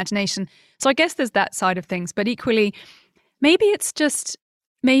in your imagination. So I guess there's that side of things, but equally, maybe it's just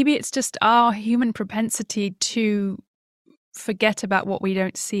our human propensity to forget about what we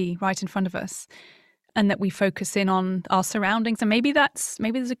don't see right in front of us, and that we focus in on our surroundings. And maybe there's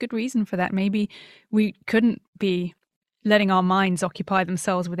a good reason for that. Maybe we couldn't be letting our minds occupy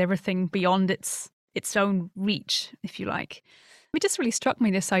themselves with everything beyond its own reach, if you like. It just really struck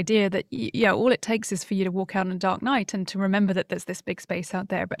me, this idea that, all it takes is for you to walk out on a dark night and to remember that there's this big space out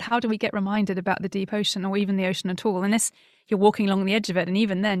there. But how do we get reminded about the deep ocean, or even the ocean at all? Unless you're walking along the edge of it, and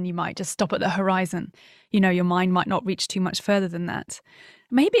even then you might just stop at the horizon. Your mind might not reach too much further than that.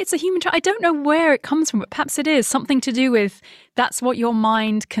 Maybe it's a human trait. I don't know where it comes from, but perhaps it is something to do with that's what your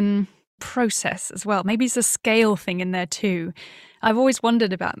mind can process as well. Maybe it's a scale thing in there too. I've always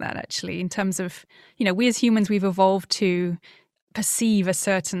wondered about that, actually, in terms of, we as humans, we've evolved to perceive a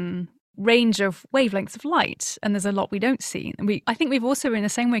certain range of wavelengths of light, and there's a lot we don't see. And I think we've also, in the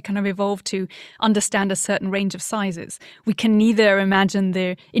same way, kind of evolved to understand a certain range of sizes. We can neither imagine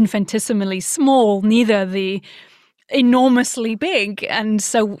the infinitesimally small, neither the enormously big. And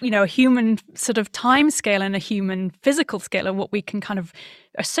so, a human sort of time scale and a human physical scale are what we can kind of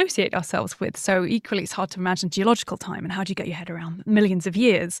associate ourselves with. So equally, it's hard to imagine geological time, and how do you get your head around millions of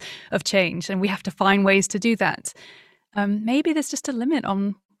years of change? And we have to find ways to do that. Maybe there's just a limit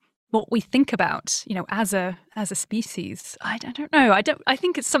on what we think about, as a species. I don't know. I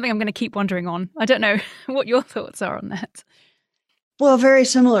think it's something I'm going to keep wondering on. I don't know what your thoughts are on that. Well, very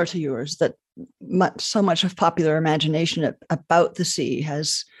similar to yours, that so much of popular imagination about the sea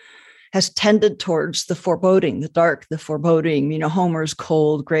has tended towards the foreboding, the dark, the foreboding, Homer's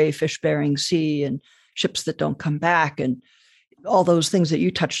cold, gray, fish-bearing sea and ships that don't come back, and all those things that you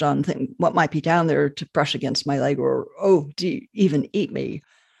touched on, what might be down there to brush against my leg, or, do you even eat me?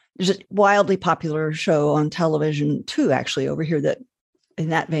 There's a wildly popular show on television too, actually, over here, that in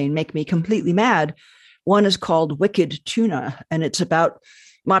that vein make me completely mad. One is called Wicked Tuna, and it's about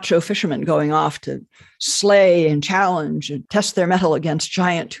macho fishermen going off to slay and challenge and test their mettle against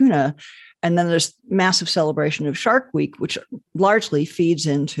giant tuna. And then there's massive celebration of Shark Week, which largely feeds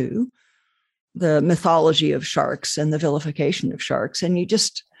into the mythology of sharks and the vilification of sharks. And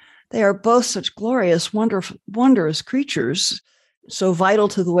they are both such glorious, wondrous creatures, so vital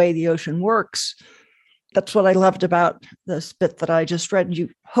to the way the ocean works. That's what I loved about this bit that I just read. You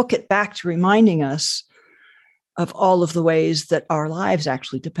hook it back to reminding us of all of the ways that our lives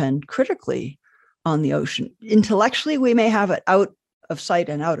actually depend critically on the ocean. Intellectually, we may have it out of sight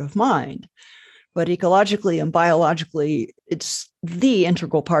and out of mind, but ecologically and biologically, it's the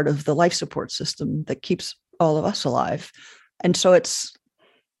integral part of the life support system that keeps all of us alive. And so it's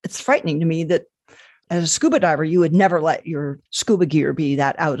frightening to me that as a scuba diver, you would never let your scuba gear be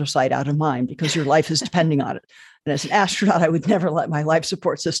that out of sight, out of mind, because your life is depending on it. And as an astronaut, I would never let my life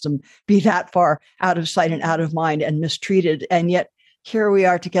support system be that far out of sight and out of mind and mistreated. And yet here we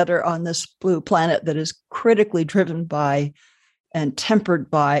are together on this blue planet that is critically driven by and tempered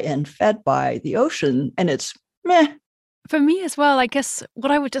by and fed by the ocean. And it's meh. For me as well, I guess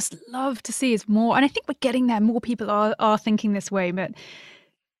what I would just love to see is more, and I think we're getting there, more people are thinking this way, but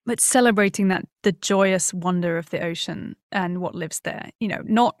celebrating that the joyous wonder of the ocean and what lives there,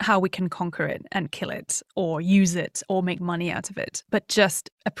 not how we can conquer it and kill it or use it or make money out of it, but just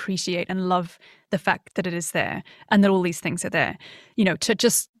appreciate and love the fact that it is there and that all these things are there, to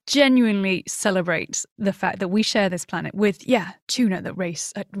just genuinely celebrate the fact that we share this planet with, tuna that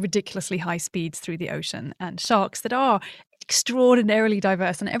race at ridiculously high speeds through the ocean and sharks that are extraordinarily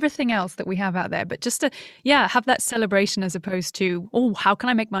diverse and everything else that we have out there. But just to, have that celebration as opposed to, oh, how can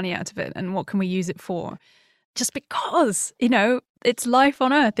I make money out of it? And what can we use it for? Just because, it's life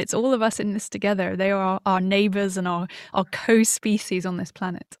on Earth. It's all of us in this together. They are our neighbors and our co-species on this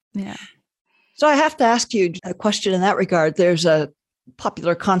planet. Yeah. So I have to ask you a question in that regard. There's a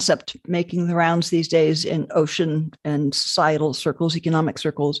popular concept making the rounds these days in ocean and societal circles, economic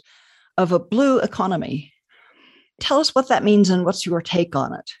circles, of a blue economy. Tell us what that means and what's your take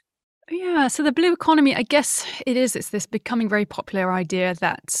on it? Yeah, so the blue economy, I guess it's this becoming very popular idea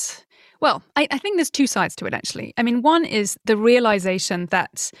that, well, I think there's two sides to it, actually. I mean, one is the realization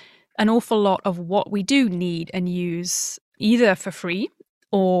that an awful lot of what we do need and use either for free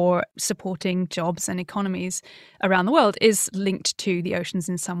or supporting jobs and economies around the world is linked to the oceans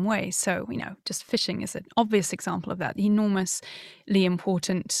in some way. So, just fishing is an obvious example of that. Enormously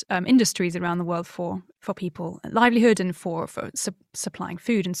important industries around the world for people, livelihood and for supplying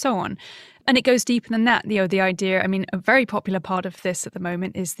food and so on. And it goes deeper than that. The idea, a very popular part of this at the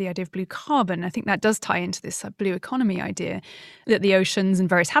moment is the idea of blue carbon. I think that does tie into this blue economy idea that the oceans and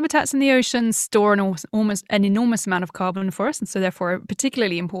various habitats in the oceans store almost an enormous amount of carbon for us. And so therefore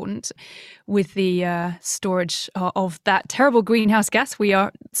particularly important with the storage of that terrible greenhouse gas we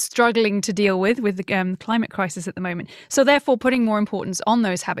are struggling to deal with the climate crisis at the moment. So therefore putting more importance on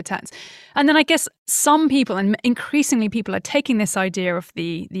those habitats. And then I guess some people, and increasingly people, are taking this idea of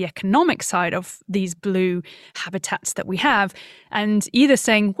the economic side of these blue habitats that we have and either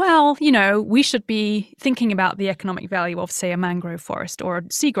saying, well, we should be thinking about the economic value of, say, a mangrove forest or a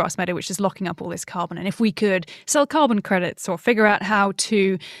seagrass meadow, which is locking up all this carbon. And if we could sell carbon credits or figure out how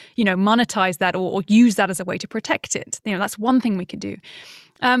to, monetize that or use that as a way to protect it, that's one thing we could do.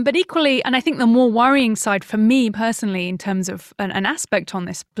 But equally, and I think the more worrying side for me personally in terms of an aspect on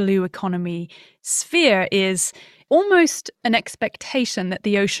this blue economy sphere is almost an expectation that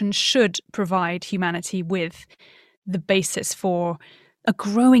the ocean should provide humanity with the basis for a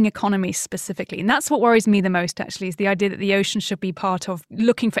growing economy specifically. And that's what worries me the most, actually, is the idea that the ocean should be part of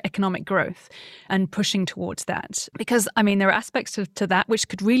looking for economic growth and pushing towards that. Because, there are aspects to that which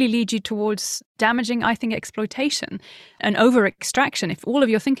could really lead you towards damaging, I think, exploitation and over-extraction. If all of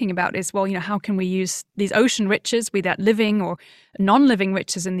you're thinking about is, well, how can we use these ocean riches, be that living or non-living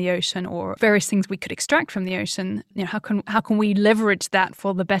riches in the ocean or various things we could extract from the ocean, how can we leverage that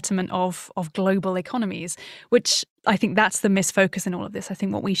for the betterment of global economies, which I think that's the misfocus in all of this. I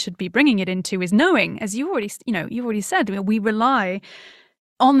think what we should be bringing it into is knowing, as you already said, we rely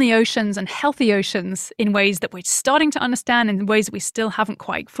on the oceans and healthy oceans in ways that we're starting to understand and in ways that we still haven't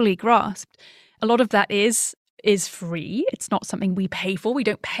quite fully grasped. A lot of that is free. It's not something we pay for. We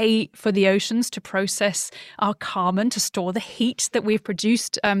don't pay for the oceans to process our carbon, to store the heat that we've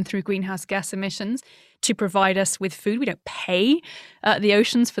produced through greenhouse gas emissions, to provide us with food. We don't pay the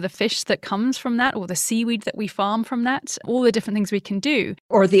oceans for the fish that comes from that or the seaweed that we farm from that, all the different things we can do.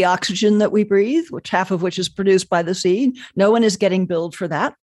 Or the oxygen that we breathe, half of which is produced by the sea. No one is getting billed for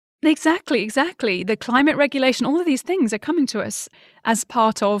that. Exactly. The climate regulation, all of these things are coming to us as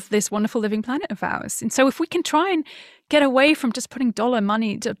part of this wonderful living planet of ours. And so if we can try and get away from just putting dollar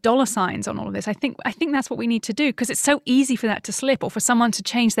signs on all of this, I think that's what we need to do, because it's so easy for that to slip or for someone to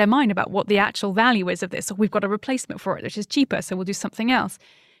change their mind about what the actual value is of this. Or we've got a replacement for it, which is cheaper, so we'll do something else.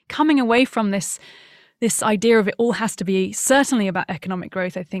 Coming away from this idea of it all has to be certainly about economic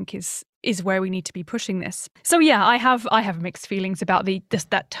growth, I think is where we need to be pushing this. So yeah, I have mixed feelings about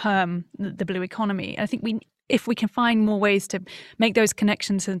that term, the blue economy. I think if we can find more ways to make those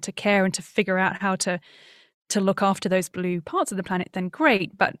connections and to care and to figure out how to look after those blue parts of the planet, then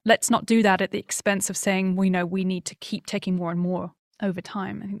great. But let's not do that at the expense of saying we need to keep taking more and more over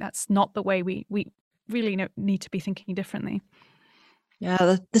time. I think that's not the way we really need to be thinking differently.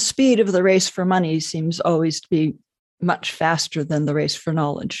 Yeah, the speed of the race for money seems always to be much faster than the race for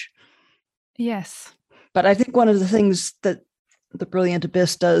knowledge. Yes. But I think one of the things that the Brilliant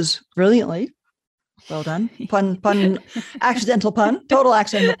Abyss does brilliantly Well done. Pun, accidental pun, total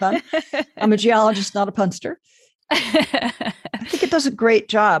accidental pun. I'm a geologist, not a punster. I think it does a great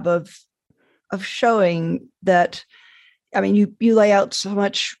job of showing that. I mean, you lay out so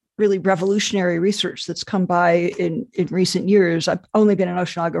much really revolutionary research that's come by in recent years. I've only been an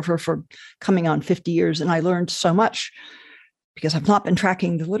oceanographer for coming on 50 years, and I learned so much because I've not been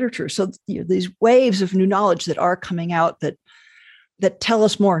tracking the literature. So these waves of new knowledge that are coming out that tell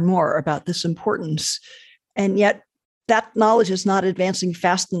us more and more about this importance. And yet that knowledge is not advancing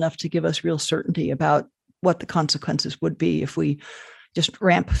fast enough to give us real certainty about what the consequences would be if we just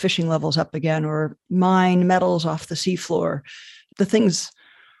ramp fishing levels up again or mine metals off the seafloor. The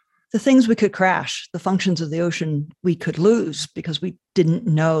things we could crash, the functions of the ocean we could lose because we didn't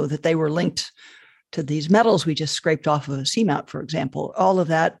know that they were linked to these metals we just scraped off of a seamount, for example. All of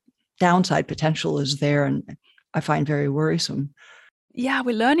that downside potential is there, and I find very worrisome. Yeah,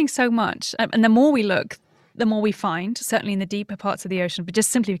 we're learning so much. And the more we look, the more we find, certainly in the deeper parts of the ocean, but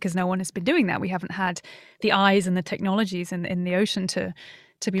just simply because no one has been doing that. We haven't had the eyes and the technologies in the ocean to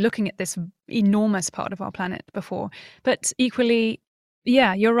be looking at this enormous part of our planet before. But equally,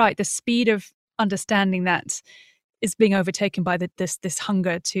 yeah, you're right. The speed of understanding that is being overtaken by this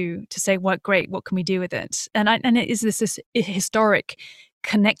hunger to say, what great, what can we do with it? And it is this historic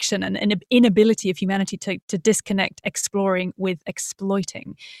connection and an inability of humanity to disconnect exploring with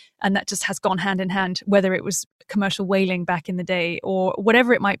exploiting. And that just has gone hand in hand, whether it was commercial whaling back in the day or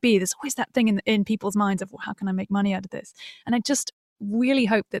whatever it might be. There's always that thing in people's minds of, well, how can I make money out of this? And I just really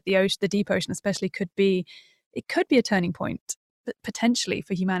hope that the deep ocean especially could be a turning point, but potentially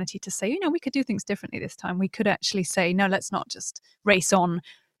for humanity to say, we could do things differently this time. We could actually say, no, let's not just race on,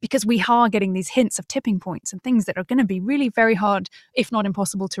 because we are getting these hints of tipping points and things that are going to be really very hard, if not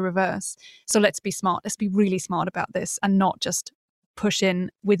impossible, to reverse. So let's be smart. Let's be really smart about this and not just push in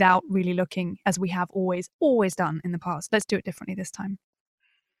without really looking, as we have always done in the past. Let's do it differently this time.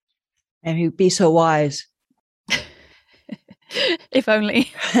 And you'd be so wise. If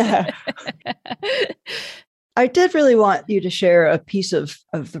only. I did really want you to share a piece of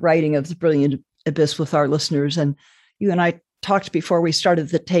the writing of The Brilliant Abyss with our listeners. And you and I talked before we started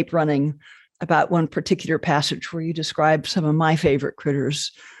the tape running about one particular passage where you described some of my favorite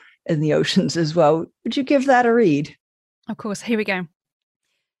critters in the oceans as well. Would you give that a read? Of course. Here we go.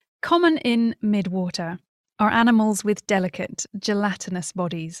 Common in midwater are animals with delicate, gelatinous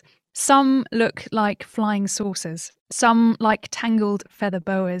bodies. Some look like flying saucers, some like tangled feather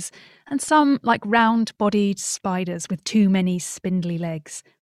boas, and some like round-bodied spiders with too many spindly legs.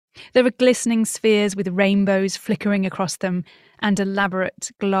 There are glistening spheres with rainbows flickering across them and elaborate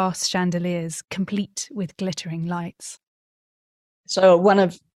glass chandeliers complete with glittering lights. So one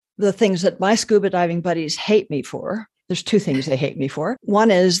of the things that my scuba diving buddies hate me for, there's two things they hate me for. One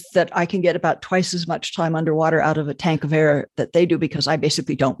is that I can get about twice as much time underwater out of a tank of air that they do because I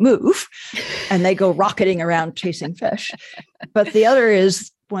basically don't move and they go rocketing around chasing fish. But the other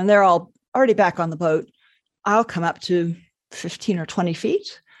is when they're all already back on the boat, I'll come up to 15 or 20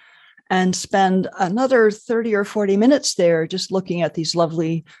 feet and spend another 30 or 40 minutes there just looking at these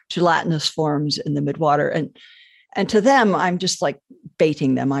lovely gelatinous forms in the midwater. And to them, I'm just like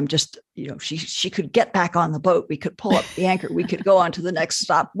baiting them. I'm just, she could get back on the boat. We could pull up the anchor. We could go on to the next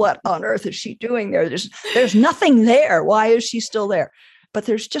stop. What on earth is she doing there? There's nothing there. Why is she still there? But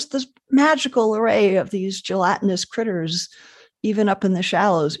there's just this magical array of these gelatinous critters, even up in the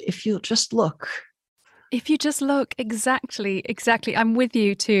shallows, if you'll just look. If you just look, exactly. I'm with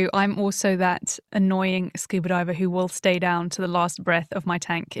you too. I'm also that annoying scuba diver who will stay down to the last breath of my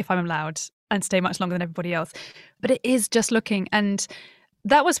tank if I'm allowed and stay much longer than everybody else. But it is just looking. And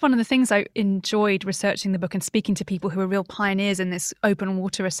that was one of the things I enjoyed researching the book and speaking to people who are real pioneers in this open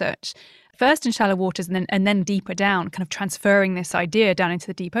water research. First in shallow waters and then deeper down, kind of transferring this idea down into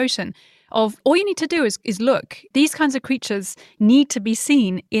the deep ocean of all you need to do is look. These kinds of creatures need to be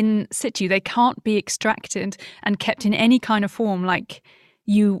seen in situ. They can't be extracted and kept in any kind of form like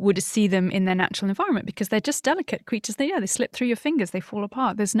you would see them in their natural environment because they're just delicate creatures. They slip through your fingers. They fall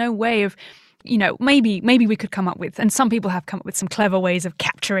apart. There's no way of, maybe we could come up with, and some people have come up with some clever ways of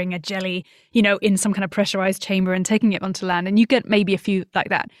capturing a jelly, in some kind of pressurized chamber and taking it onto land. And you get maybe a few like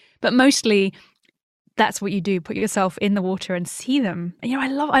that. But mostly that's what you do. Put yourself in the water and see them. I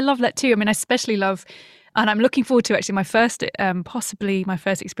love that too. I mean, I especially love, and I'm looking forward to actually possibly my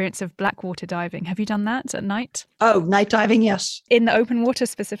first experience of blackwater diving. Have you done that at night? Oh, night diving, yes. In the open water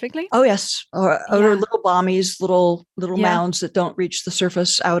specifically? Oh, yes. Or little bommies, little mounds that don't reach the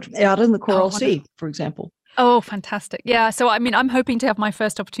surface out in the Coral Sea, for example. Oh, fantastic. Yeah. So, I mean, I'm hoping to have my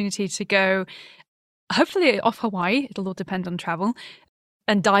first opportunity to go, hopefully off Hawaii. It'll all depend on travel,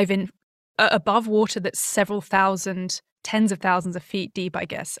 and dive in above water that's several thousand, tens of thousands of feet deep, I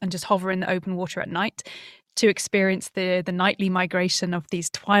guess, and just hover in the open water at night to experience the nightly migration of these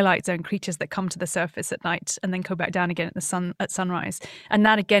twilight zone creatures that come to the surface at night and then go back down again at sunrise. And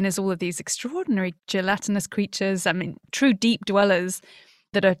that again is all of these extraordinary gelatinous creatures. I mean, true deep dwellers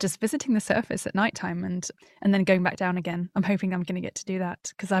that are just visiting the surface at nighttime and then going back down again. I'm hoping I'm going to get to do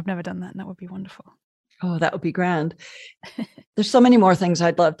that because I've never done that, and that would be wonderful. Oh, that would be grand. There's so many more things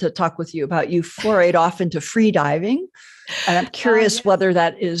I'd love to talk with you about. You forayed off into free diving, and I'm curious whether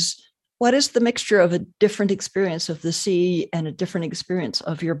what is the mixture of a different experience of the sea and a different experience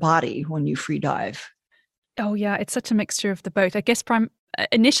of your body when you free dive? Oh, yeah, it's such a mixture of the both. I guess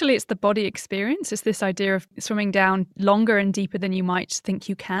initially it's the body experience. It's this idea of swimming down longer and deeper than you might think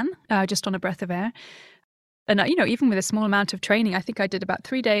you can, just on a breath of air. And, even with a small amount of training, I think I did about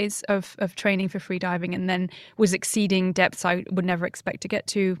 3 days of training for free diving and then was exceeding depths I would never expect to get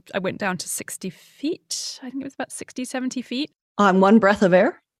to. I went down to 60 feet. I think it was about 60, 70 feet. On one breath of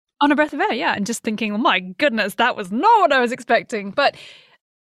air? On a breath of air, yeah. And just thinking, oh my goodness, that was not what I was expecting.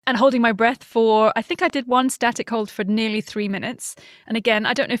 And holding my breath for, I think I did one static hold for nearly 3 minutes. And again,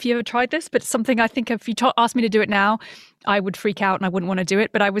 I don't know if you ever tried this, but it's something I think if you asked me to do it now, I would freak out and I wouldn't want to do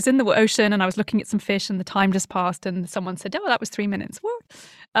it. But I was in the ocean and I was looking at some fish and the time just passed and someone said, oh, that was 3 minutes. What?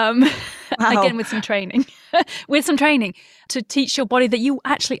 Wow. Again, with some training, to teach your body that you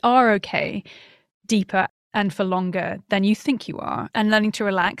actually are okay deeper and for longer than you think you are, and learning to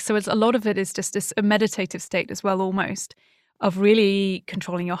relax. So a lot of it is just a meditative state as well, almost, of really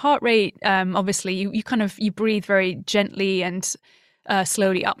controlling your heart rate. Obviously, you breathe very gently and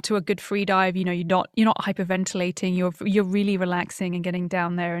slowly up to a good free dive. You're not hyperventilating. You're really relaxing and getting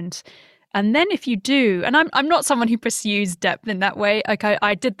down there. And then if you do, and I'm not someone who pursues depth in that way. Like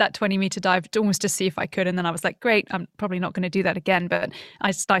I did that 20-meter dive almost to see if I could, and then I was like, great, I'm probably not going to do that again. But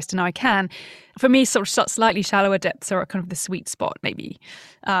it's nice to know I can. For me, sort of slightly shallower depths are kind of the sweet spot. Maybe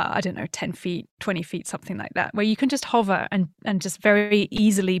 10 feet, 20 feet, something like that, where you can just hover and just very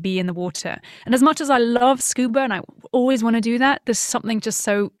easily be in the water. And as much as I love scuba and I always want to do that, there's something just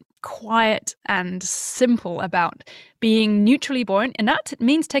so quiet and simple about being neutrally buoyant, and that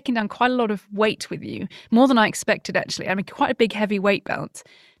means taking down quite a lot of weight with you, more than I expected actually. I mean, quite a big heavy weight belt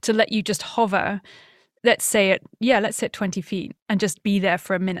to let you just hover, let's say at 20 feet and just be there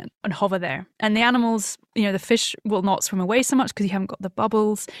for a minute and hover there. And the animals, the fish will not swim away so much because you haven't got the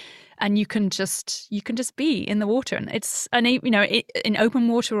bubbles, and you can just be in the water. And it's in open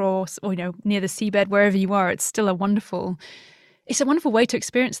water or near the seabed, wherever you are, it's still a wonderful way to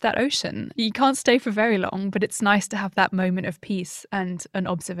experience that ocean. You can't stay for very long, but it's nice to have that moment of peace and an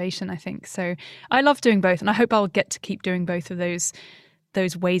observation, I think. So I love doing both, and I hope I'll get to keep doing both of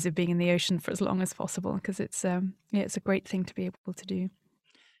those ways of being in the ocean for as long as possible, because it's a great thing to be able to do.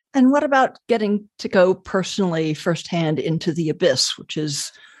 And what about getting to go personally firsthand into the abyss, which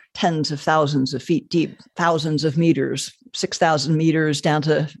is tens of thousands of feet deep, thousands of meters, 6,000 meters down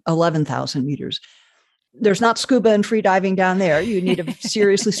to 11,000 meters? There's not scuba and free diving down there. You need a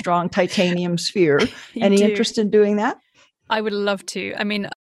seriously strong titanium sphere. Any interest in doing that? I would love to. I mean,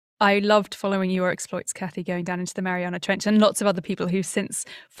 I loved following your exploits, Kathy, going down into the Mariana Trench, and lots of other people who've since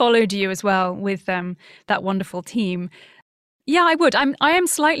followed you as well with that wonderful team. Yeah, I would. I am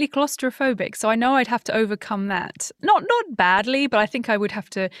slightly claustrophobic, so I know I'd have to overcome that. Not badly, but I think I would have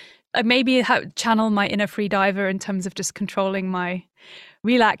to maybe channel my inner free diver in terms of just controlling my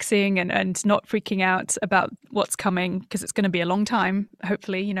relaxing and not freaking out about what's coming, because it's going to be a long time,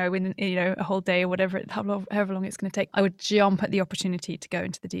 hopefully, in a whole day or whatever, however long it's going to take. I would jump at the opportunity to go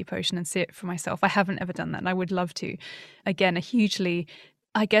into the deep ocean and see it for myself. I haven't ever done that, and I would love to. Again, a hugely,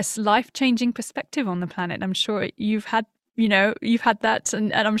 I guess, life-changing perspective on the planet. I'm sure you've had that,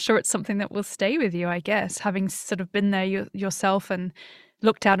 and I'm sure it's something that will stay with you, I guess, having sort of been there yourself and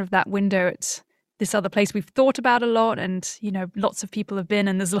looked out of that window at this other place we've thought about a lot, and lots of people have been,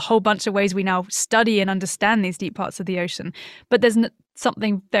 and there's a whole bunch of ways we now study and understand these deep parts of the ocean. But there's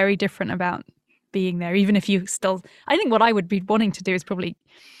something very different about being there, even if you still, I think what I would be wanting to do is probably,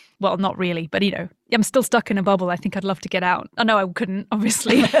 well, not really, but I'm still stuck in a bubble. I think I'd love to get out. I know I couldn't,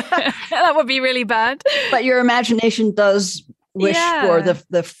 obviously. That would be really bad. But your imagination does wish for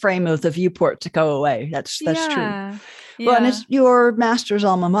the frame of the viewport to go away. That's true. Yeah. Well, and it's your master's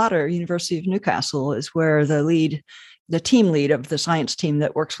alma mater, University of Newcastle, is where the team lead of the science team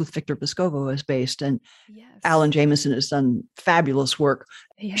that works with Victor Vescovo is based. And Alan Jameson has done fabulous work,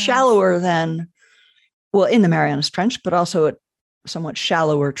 shallower than, well, in the Marianas Trench, but also at somewhat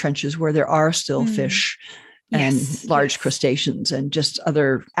shallower trenches where there are still fish and large crustaceans and just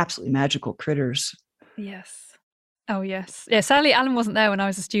other absolutely magical critters. Yes. Oh, yes. Yeah, sadly, Alan wasn't there when I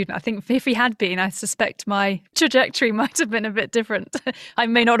was a student. I think if he had been, I suspect my trajectory might have been a bit different. I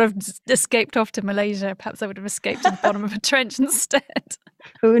may not have escaped off to Malaysia. Perhaps I would have escaped to the bottom of a trench instead.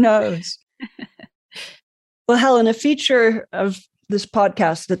 Who knows? Well, Helen, a feature of this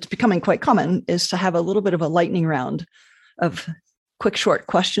podcast that's becoming quite common is to have a little bit of a lightning round of quick, short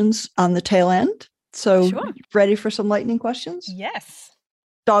questions on the tail end. So, Sure. Ready for some lightning questions? Yes.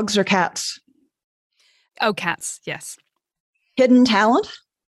 Dogs or cats? Oh, cats. Yes. Hidden talent?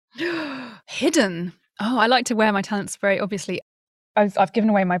 Hidden. Oh, I like to wear my talents very obviously. I've given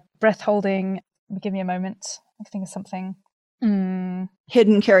away my breath holding. Give me a moment. I think of something.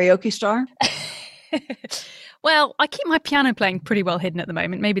 Hidden karaoke star? Well, I keep my piano playing pretty well hidden at the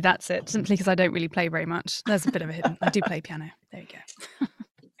moment. Maybe that's it, simply because I don't really play very much. There's a bit of a hidden. I do play piano. There you go.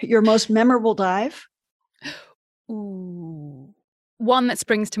 Your most memorable dive? Ooh. One that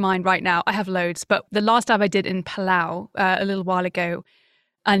springs to mind right now. I have loads, but the last dive I did in Palau a little while ago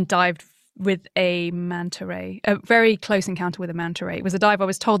and dived with a manta ray, a very close encounter with a manta ray. It was a dive I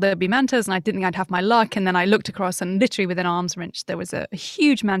was told there'd be mantas and I didn't think I'd have my luck. And then I looked across and literally within arm's reach, there was a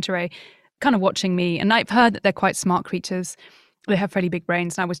huge manta ray kind of watching me. And I've heard that they're quite smart creatures. They have fairly big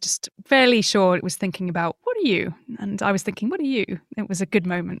brains. And I was just fairly sure it was thinking about, what are you? And I was thinking, what are you? It was a good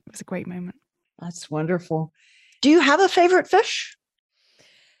moment. It was a great moment. That's wonderful. Do you have a favorite fish?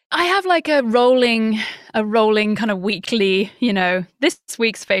 I have like a rolling kind of weekly, this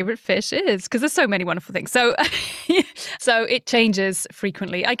week's favorite fish is, because there's so many wonderful things. So, so it changes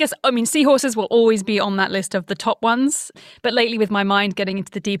frequently. Seahorses will always be on that list of the top ones. But lately with my mind getting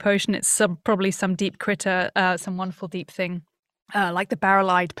into the deep ocean, it's probably some deep critter, some wonderful deep thing, like the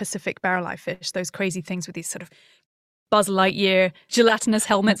barrel-eyed Pacific barrel-eye fish, those crazy things with these sort of Buzz Lightyear gelatinous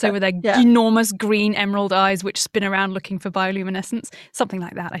helmets over their enormous green emerald eyes, which spin around looking for bioluminescence. Something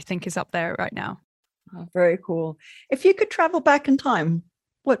like that, I think, is up there right now. Oh, very cool. If you could travel back in time,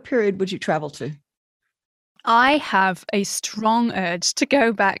 what period would you travel to? I have a strong urge to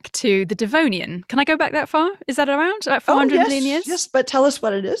go back to the Devonian. Can I go back that far? Is that around? Like 400 million years? Yes, but tell us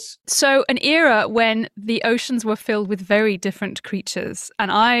what it is. So an era when the oceans were filled with very different creatures. And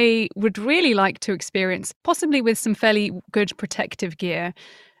I would really like to experience, possibly with some fairly good protective gear,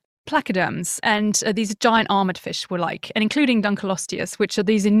 placoderms. And these giant armored fish were like, and including Dunkleosteus, which are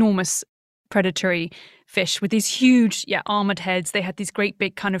these enormous predatory fish with these huge, armored heads. They had these great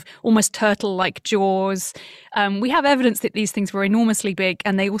big kind of almost turtle-like jaws. We have evidence that these things were enormously big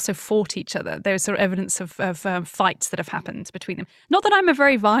and they also fought each other. There's sort of evidence of fights that have happened between them. Not that I'm a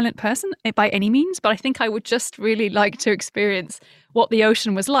very violent person by any means, but I think I would just really like to experience what the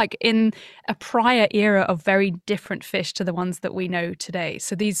ocean was like in a prior era of very different fish to the ones that we know today.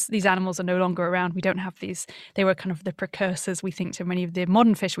 So these animals are no longer around. We don't have these. They were kind of the precursors, we think, to many of the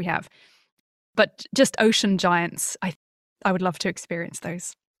modern fish we have. But just ocean giants, I would love to experience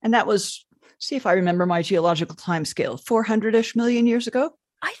those. And that was, see if I remember my geological time scale, 400-ish million years ago?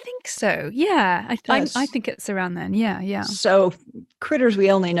 I think so, yeah. I think it's around then, yeah. So critters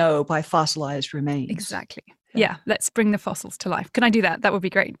we only know by fossilized remains. Exactly. Yeah, let's bring the fossils to life. Can I do that? That would be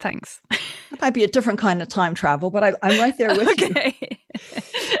great, thanks. It might be a different kind of time travel, but I'm right there with you. Okay.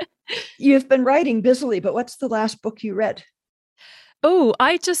 You've been writing busily, but what's the last book you read? Oh,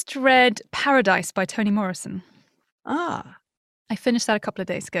 I just read Paradise by Toni Morrison. Ah. I finished that a couple of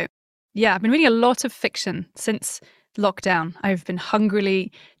days ago. Yeah, I've been reading a lot of fiction since lockdown. I've been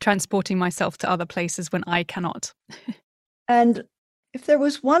hungrily transporting myself to other places when I cannot. And if there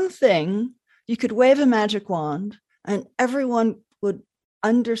was one thing you could wave a magic wand and everyone would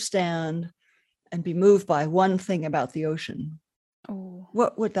understand and be moved by one thing about the ocean,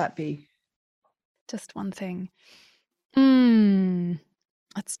 what would that be? Just one thing.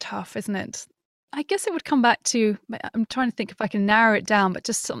 That's tough, isn't it? I guess it would come back to, I'm trying to think if I can narrow it down, but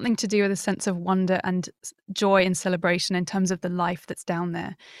just something to do with a sense of wonder and joy and celebration in terms of the life that's down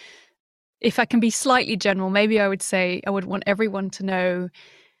there. If I can be slightly general, maybe I would say I would want everyone to know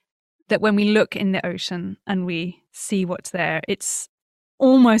that when we look in the ocean and we see what's there, it's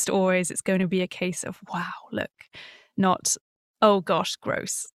almost always it's going to be a case of, wow, look, not, oh gosh,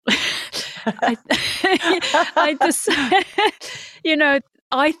 gross. I just,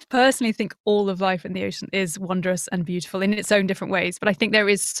 I personally think all of life in the ocean is wondrous and beautiful in its own different ways, but I think there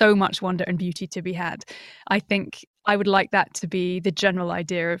is so much wonder and beauty to be had. I think I would like that to be the general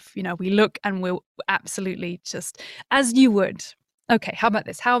idea of, we look and we'll absolutely just, as you would. Okay, how about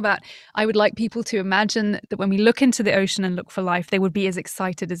this? How about I would like people to imagine that when we look into the ocean and look for life, they would be as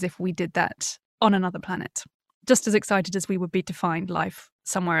excited as if we did that on another planet, just as excited as we would be to find life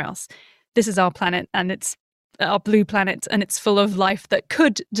somewhere else. This is our planet and it's our blue planet, and it's full of life that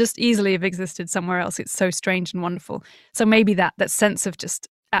could just easily have existed somewhere else. It's so strange and wonderful. So maybe that sense of just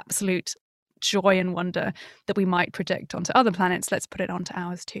absolute joy and wonder that we might project onto other planets, let's put it onto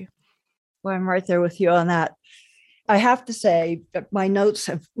ours too. Well, I'm right there with you on that. I have to say that my notes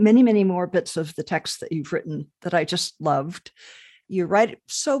have many, many more bits of the text that you've written that I just loved. You write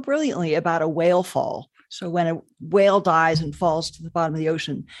so brilliantly about a whale fall. So when a whale dies and falls to the bottom of the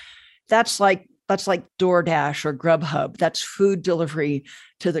ocean, that's like DoorDash or Grubhub. That's food delivery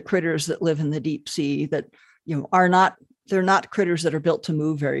to the critters that live in the deep sea that, they're not critters that are built to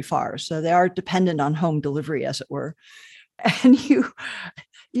move very far. So they are dependent on home delivery, as it were. And you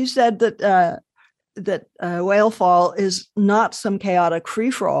said that whale fall is not some chaotic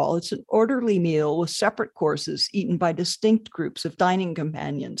free-for-all. It's an orderly meal with separate courses eaten by distinct groups of dining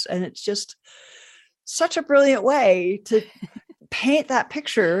companions. And it's just such a brilliant way to paint that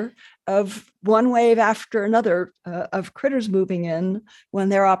picture of one wave after another of critters moving in when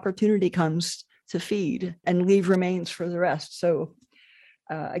their opportunity comes to feed and leave remains for the rest. So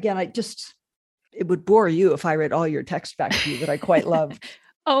again, it would bore you if I read all your text back to you that I quite loved.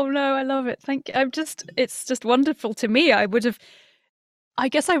 Oh no, I love it. Thank you. It's just wonderful to me. I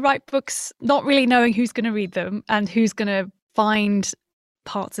guess I write books not really knowing who's going to read them and who's going to find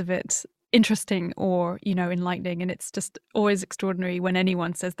parts of it interesting or, enlightening. And it's just always extraordinary when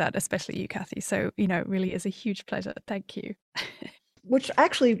anyone says that, especially you, Kathy. So, it really is a huge pleasure. Thank you. Which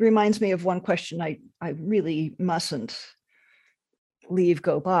actually reminds me of one question I really mustn't leave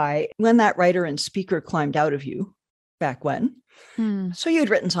go by. When that writer and speaker climbed out of you back when, so you'd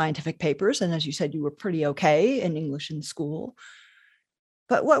written scientific papers, and as you said, you were pretty okay in English in school.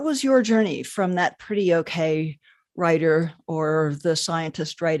 But what was your journey from that pretty okay writer or the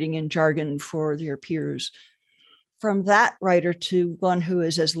scientist writing in jargon for your peers, from that writer to one who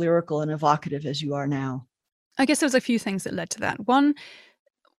is as lyrical and evocative as you are now? I guess there was a few things that led to that. One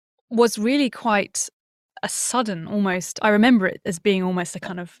was really quite a sudden, almost, I remember it as being almost a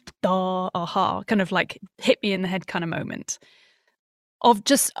kind of aha, kind of like hit me in the head kind of moment of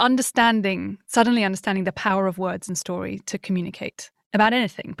just suddenly understanding the power of words and story to communicate about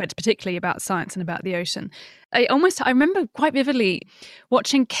anything, but particularly about science and about the ocean. I remember quite vividly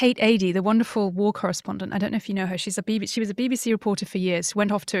watching Kate Adie, the wonderful war correspondent. I don't know if you know her. She was a BBC reporter for years, who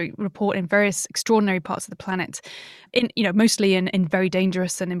went off to report in various extraordinary parts of the planet, mostly in very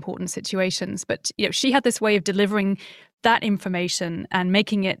dangerous and important situations. But she had this way of delivering that information and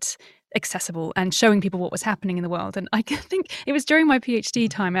making it accessible and showing people what was happening in the world. And I think it was during my PhD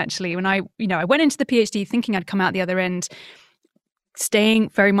time, actually, when I went into the PhD thinking I'd come out the other end staying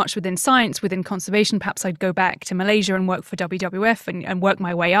very much within science, within conservation. Perhaps I'd go back to Malaysia and work for WWF and work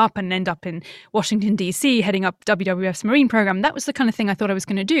my way up and end up in Washington, D.C., heading up WWF's marine program. That was the kind of thing I thought I was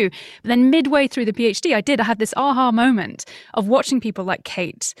going to do. But then midway through the PhD, I had this aha moment of watching people like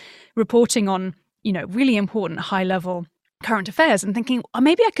Kate reporting on, really important high-level current affairs and thinking, oh,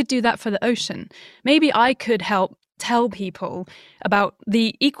 maybe I could do that for the ocean. Maybe I could help tell people about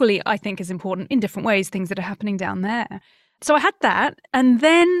the equally, I think, as important in different ways, things that are happening down there. So I had that. And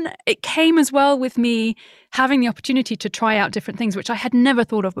then it came as well with me having the opportunity to try out different things, which I had never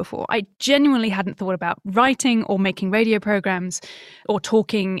thought of before. I genuinely hadn't thought about writing or making radio programs or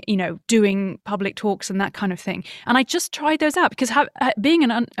talking, doing public talks and that kind of thing. And I just tried those out because being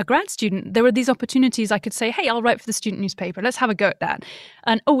a grad student, there were these opportunities I could say, hey, I'll write for the student newspaper. Let's have a go at that.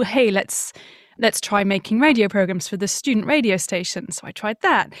 And, oh, hey, let's try making radio programs for the student radio station. So I tried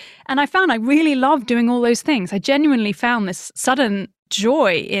that. And I found I really loved doing all those things. I genuinely found this sudden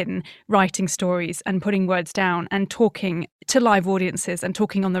joy in writing stories and putting words down and talking to live audiences and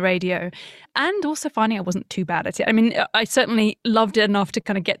talking on the radio, and also finding I wasn't too bad at it. I mean, I certainly loved it enough to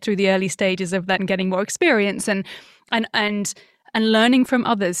kind of get through the early stages of that and getting more experience and learning from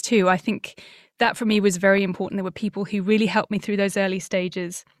others too. I think that for me was very important. There were people who really helped me through those early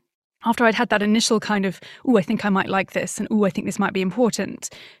stages. After I'd had that initial kind of, I think I might like this, and I think this might be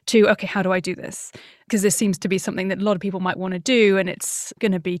important, to, okay, how do I do this? Because this seems to be something that a lot of people might want to do, and it's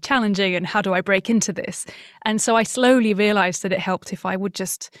going to be challenging, and how do I break into this? And so I slowly realized that it helped if I would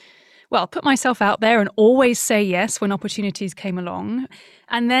just, put myself out there and always say yes when opportunities came along,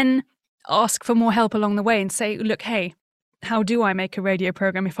 and then ask for more help along the way and say, look, hey, how do I make a radio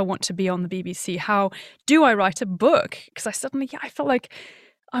program if I want to be on the BBC? How do I write a book? Because I felt like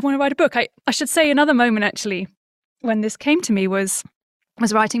I want to write a book. I should say another moment, actually, when this came to me was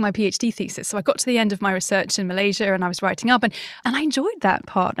writing my PhD thesis. So I got to the end of my research in Malaysia and I was writing up and I enjoyed that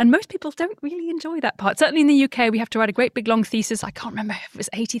part. And most people don't really enjoy that part. Certainly in the UK, we have to write a great big long thesis. I can't remember if it was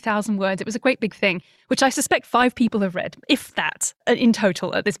 80,000 words. It was a great big thing, which I suspect 5 people have read, if that, in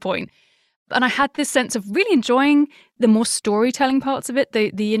total at this point. And I had this sense of really enjoying the more storytelling parts of it,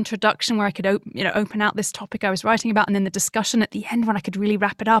 the introduction where I could open out this topic I was writing about, and then the discussion at the end when I could really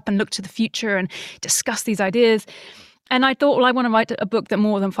wrap it up and look to the future and discuss these ideas. And I thought, well, I want to write a book that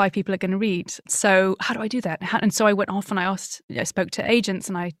more than 5 people are going to read. So how do I do that? And so I went off and I spoke to agents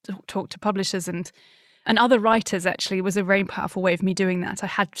and I talked to publishers and other writers. Actually, it was a very powerful way of me doing that. I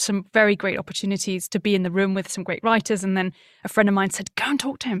had some very great opportunities to be in the room with some great writers. And then a friend of mine said, go and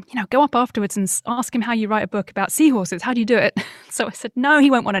talk to him, go up afterwards and ask him how you write a book about seahorses. How do you do it? So I said, no,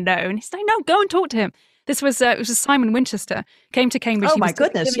 he won't want to know. And he said, no, go and talk to him. This was, it was Simon Winchester, came to Cambridge. Oh, my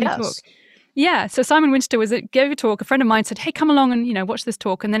goodness, yes. Yeah, so Simon Winchester gave a talk. A friend of mine said, hey, come along and, watch this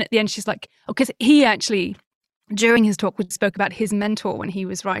talk. And then at the end, she's like, oh, because he actually, during his talk, spoke about his mentor when he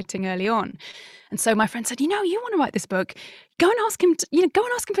was writing early on. And so my friend said, you want to write this book, go and ask him, go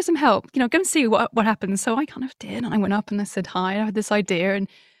and ask him for some help, go and see what happens. So I kind of did. And I went up and I said, hi, I had this idea. And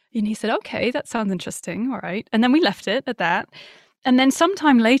he said, okay, that sounds interesting. All right. And then we left it at that. And then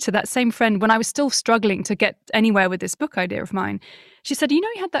sometime later, that same friend, when I was still struggling to get anywhere with this book idea of mine, she said, you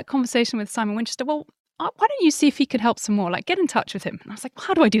had that conversation with Simon Winchester. Well, why don't you see if he could help some more? Like, get in touch with him. And I was like, well,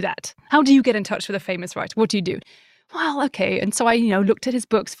 how do I do that? How do you get in touch with a famous writer? What do you do? Well, okay. And so I, looked at his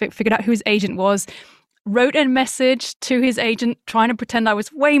books, figured out who his agent was, wrote a message to his agent, trying to pretend I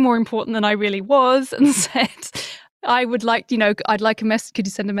was way more important than I really was, and said, I would like, I'd like a message. Could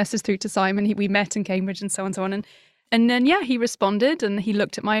you send a message through to Simon? We met in Cambridge and so on and so on. And then, he responded and he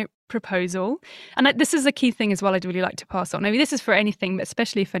looked at my proposal. And this is a key thing as well I'd really like to pass on. Maybe this is for anything, but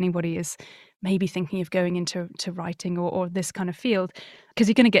especially if anybody is maybe thinking of going into writing or this kind of field, because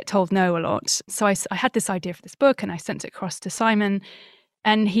you're going to get told no a lot. So I had this idea for this book and I sent it across to Simon.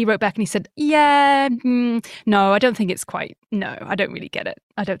 And he wrote back and he said, no, I don't think it's quite, no, I don't really get it.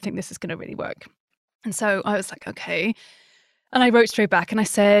 I don't think this is going to really work. And so I was like, okay. And I wrote straight back and I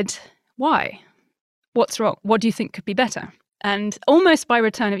said, why? What's wrong? What do you think could be better? And almost by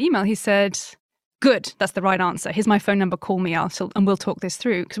return of email, he said, good, that's the right answer. Here's my phone number, call me, and we'll talk this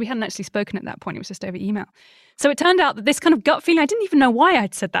through. Because we hadn't actually spoken at that point, it was just over email. So it turned out that this kind of gut feeling, I didn't even know why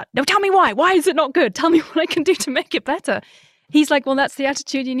I'd said that. No, tell me why. Why is it not good? Tell me what I can do to make it better. He's like, well, that's the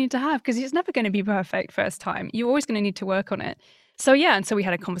attitude you need to have because it's never going to be perfect first time. You're always going to need to work on it. So and so we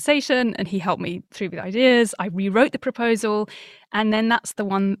had a conversation and he helped me through the ideas. I rewrote the proposal and then that's the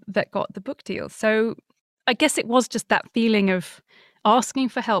one that got the book deal. So I guess it was just that feeling of asking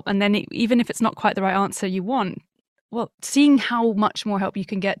for help. And then even if it's not quite the right answer you want, well, seeing how much more help you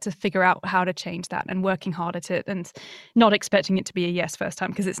can get to figure out how to change that and working hard at it and not expecting it to be a yes first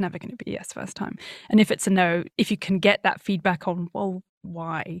time because it's never going to be a yes first time. And if it's a no, if you can get that feedback on, well,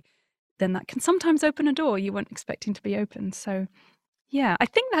 why, then that can sometimes open a door you weren't expecting to be open. So yeah, I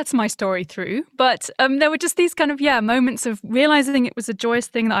think that's my story through. But there were just these kind of, moments of realizing it was a joyous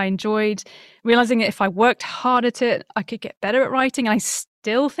thing that I enjoyed, realizing that if I worked hard at it, I could get better at writing. I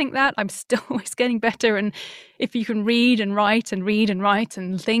still think that. I'm still always getting better. And if you can read and write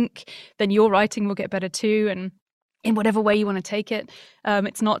and think, then your writing will get better too. And in whatever way you want to take it,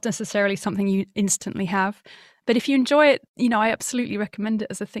 it's not necessarily something you instantly have. But if you enjoy it, I absolutely recommend it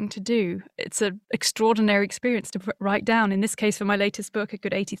as a thing to do. It's an extraordinary experience to write down. In this case, for my latest book, a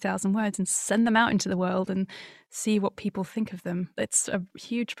good 80,000 words and send them out into the world and see what people think of them. It's a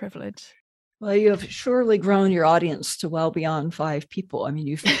huge privilege. Well, you have surely grown your audience to well beyond 5 people. I mean,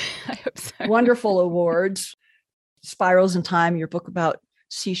 you've I hope so. Wonderful awards. Spirals in Time, your book about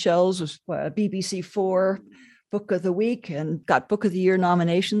seashells was BBC4 Book of the Week and got Book of the Year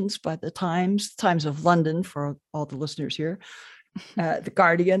nominations by the Times of London for all the listeners here, The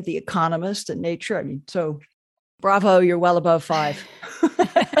Guardian, The Economist, and Nature. I mean, so bravo, you're well above 5.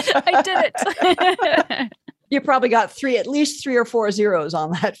 I did it. You probably got at least 3 or 4 zeros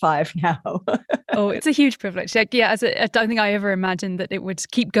on that 5 now. Oh, it's a huge privilege. I don't think I ever imagined that it would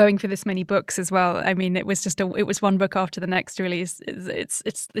keep going for this many books as well. I mean, it was one book after the next. Really,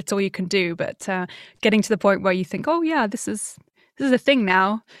 it's all you can do. But getting to the point where you think, oh yeah, this is a thing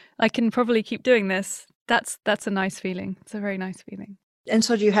now. I can probably keep doing this. That's a nice feeling. It's a very nice feeling. And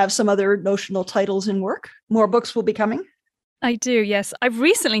so, do you have some other notional titles in work? More books will be coming? I do, yes. I've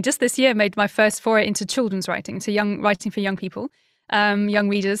recently, just this year, made my first foray into children's writing, so writing for young people, young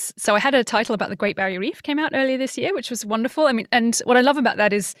readers. So I had a title about the Great Barrier Reef, came out earlier this year, which was wonderful. I mean, and what I love about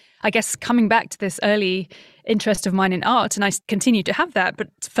that is, I guess, coming back to this early interest of mine in art, and I continue to have that, but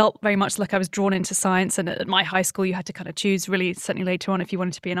felt very much like I was drawn into science. And at my high school, you had to kind of choose really, certainly later on, if you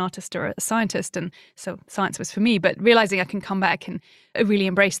wanted to be an artist or a scientist. And so science was for me, but realizing I can come back and really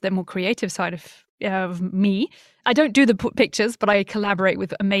embrace the more creative side of of me. I don't do the pictures, but I collaborate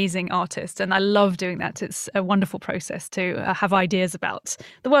with amazing artists, and I love doing that. It's a wonderful process to have ideas about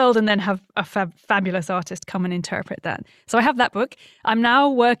the world and then have a fabulous artist come and interpret that. So I have that book. I'm now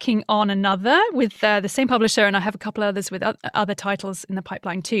working on another with the same publisher, and I have a couple others with other titles in the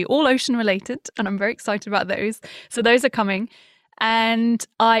pipeline too, all ocean related, and I'm very excited about those. So those are coming. And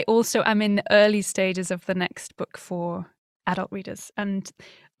I also am in the early stages of the next book for adult readers. And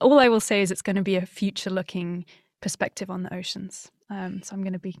all I will say is it's going to be a future-looking perspective on the oceans. So I'm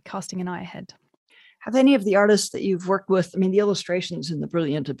going to be casting an eye ahead. Have any of the artists that you've worked with, I mean, the illustrations in The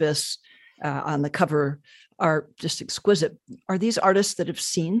Brilliant Abyss on the cover are just exquisite. Are these artists that have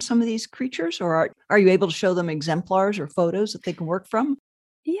seen some of these creatures, or are you able to show them exemplars or photos that they can work from?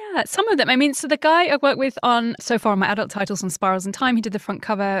 Yeah, some of them. I mean, so the guy I've worked with on so far on my adult titles on Spirals in Time, he did the front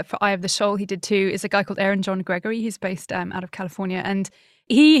cover for Eye of the Shoal. He did too, is a guy called Aaron John Gregory. He's based out of California, and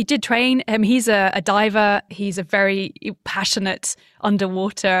he did train. He's a diver. He's a very passionate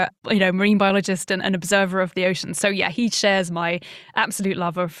underwater, marine biologist and an observer of the ocean. So yeah, he shares my absolute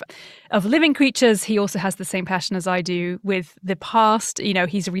love of living creatures. He also has the same passion as I do with the past.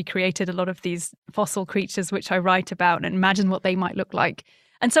 He's recreated a lot of these fossil creatures, which I write about and imagine what they might look like.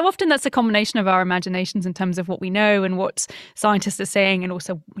 And so often that's a combination of our imaginations in terms of what we know and what scientists are saying, and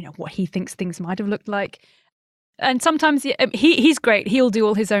also what he thinks things might have looked like. And sometimes he's great. He'll do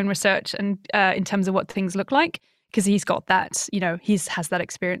all his own research and in terms of what things look like, because he's got that, he has that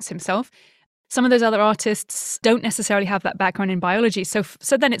experience himself. Some of those other artists don't necessarily have that background in biology. So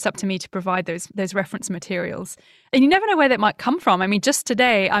then it's up to me to provide those reference materials. And you never know where that might come from. I mean, just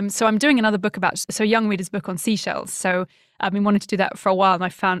today, I'm doing another book a young reader's book on seashells. So I've been wanting to do that for a while, and I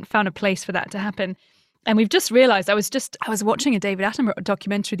found a place for that to happen. And we've just realized, I was watching a David Attenborough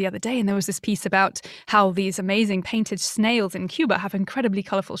documentary the other day, and there was this piece about how these amazing painted snails in Cuba have incredibly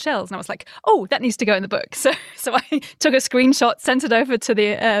colorful shells. And I was like, oh, that needs to go in the book. So I took a screenshot, sent it over to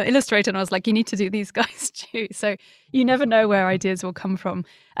the illustrator, and I was like, you need to do these guys too. So you never know where ideas will come from.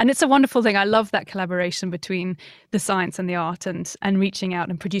 And it's a wonderful thing. I love that collaboration between the science and the art, and reaching out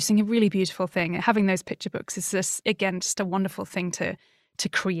and producing a really beautiful thing. Having those picture books is just a wonderful thing to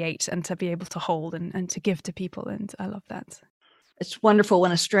create and to be able to hold and to give to people. And I love that. It's wonderful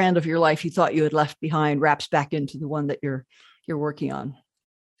when a strand of your life you thought you had left behind wraps back into the one that you're working on.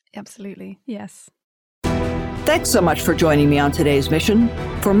 Absolutely. Yes. Thanks so much for joining me on today's mission.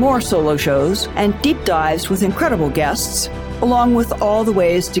 For more solo shows and deep dives with incredible guests, along with all the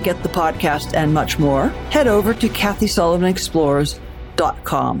ways to get the podcast and much more, head over to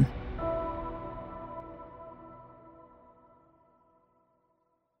KathySullivanExplores.com.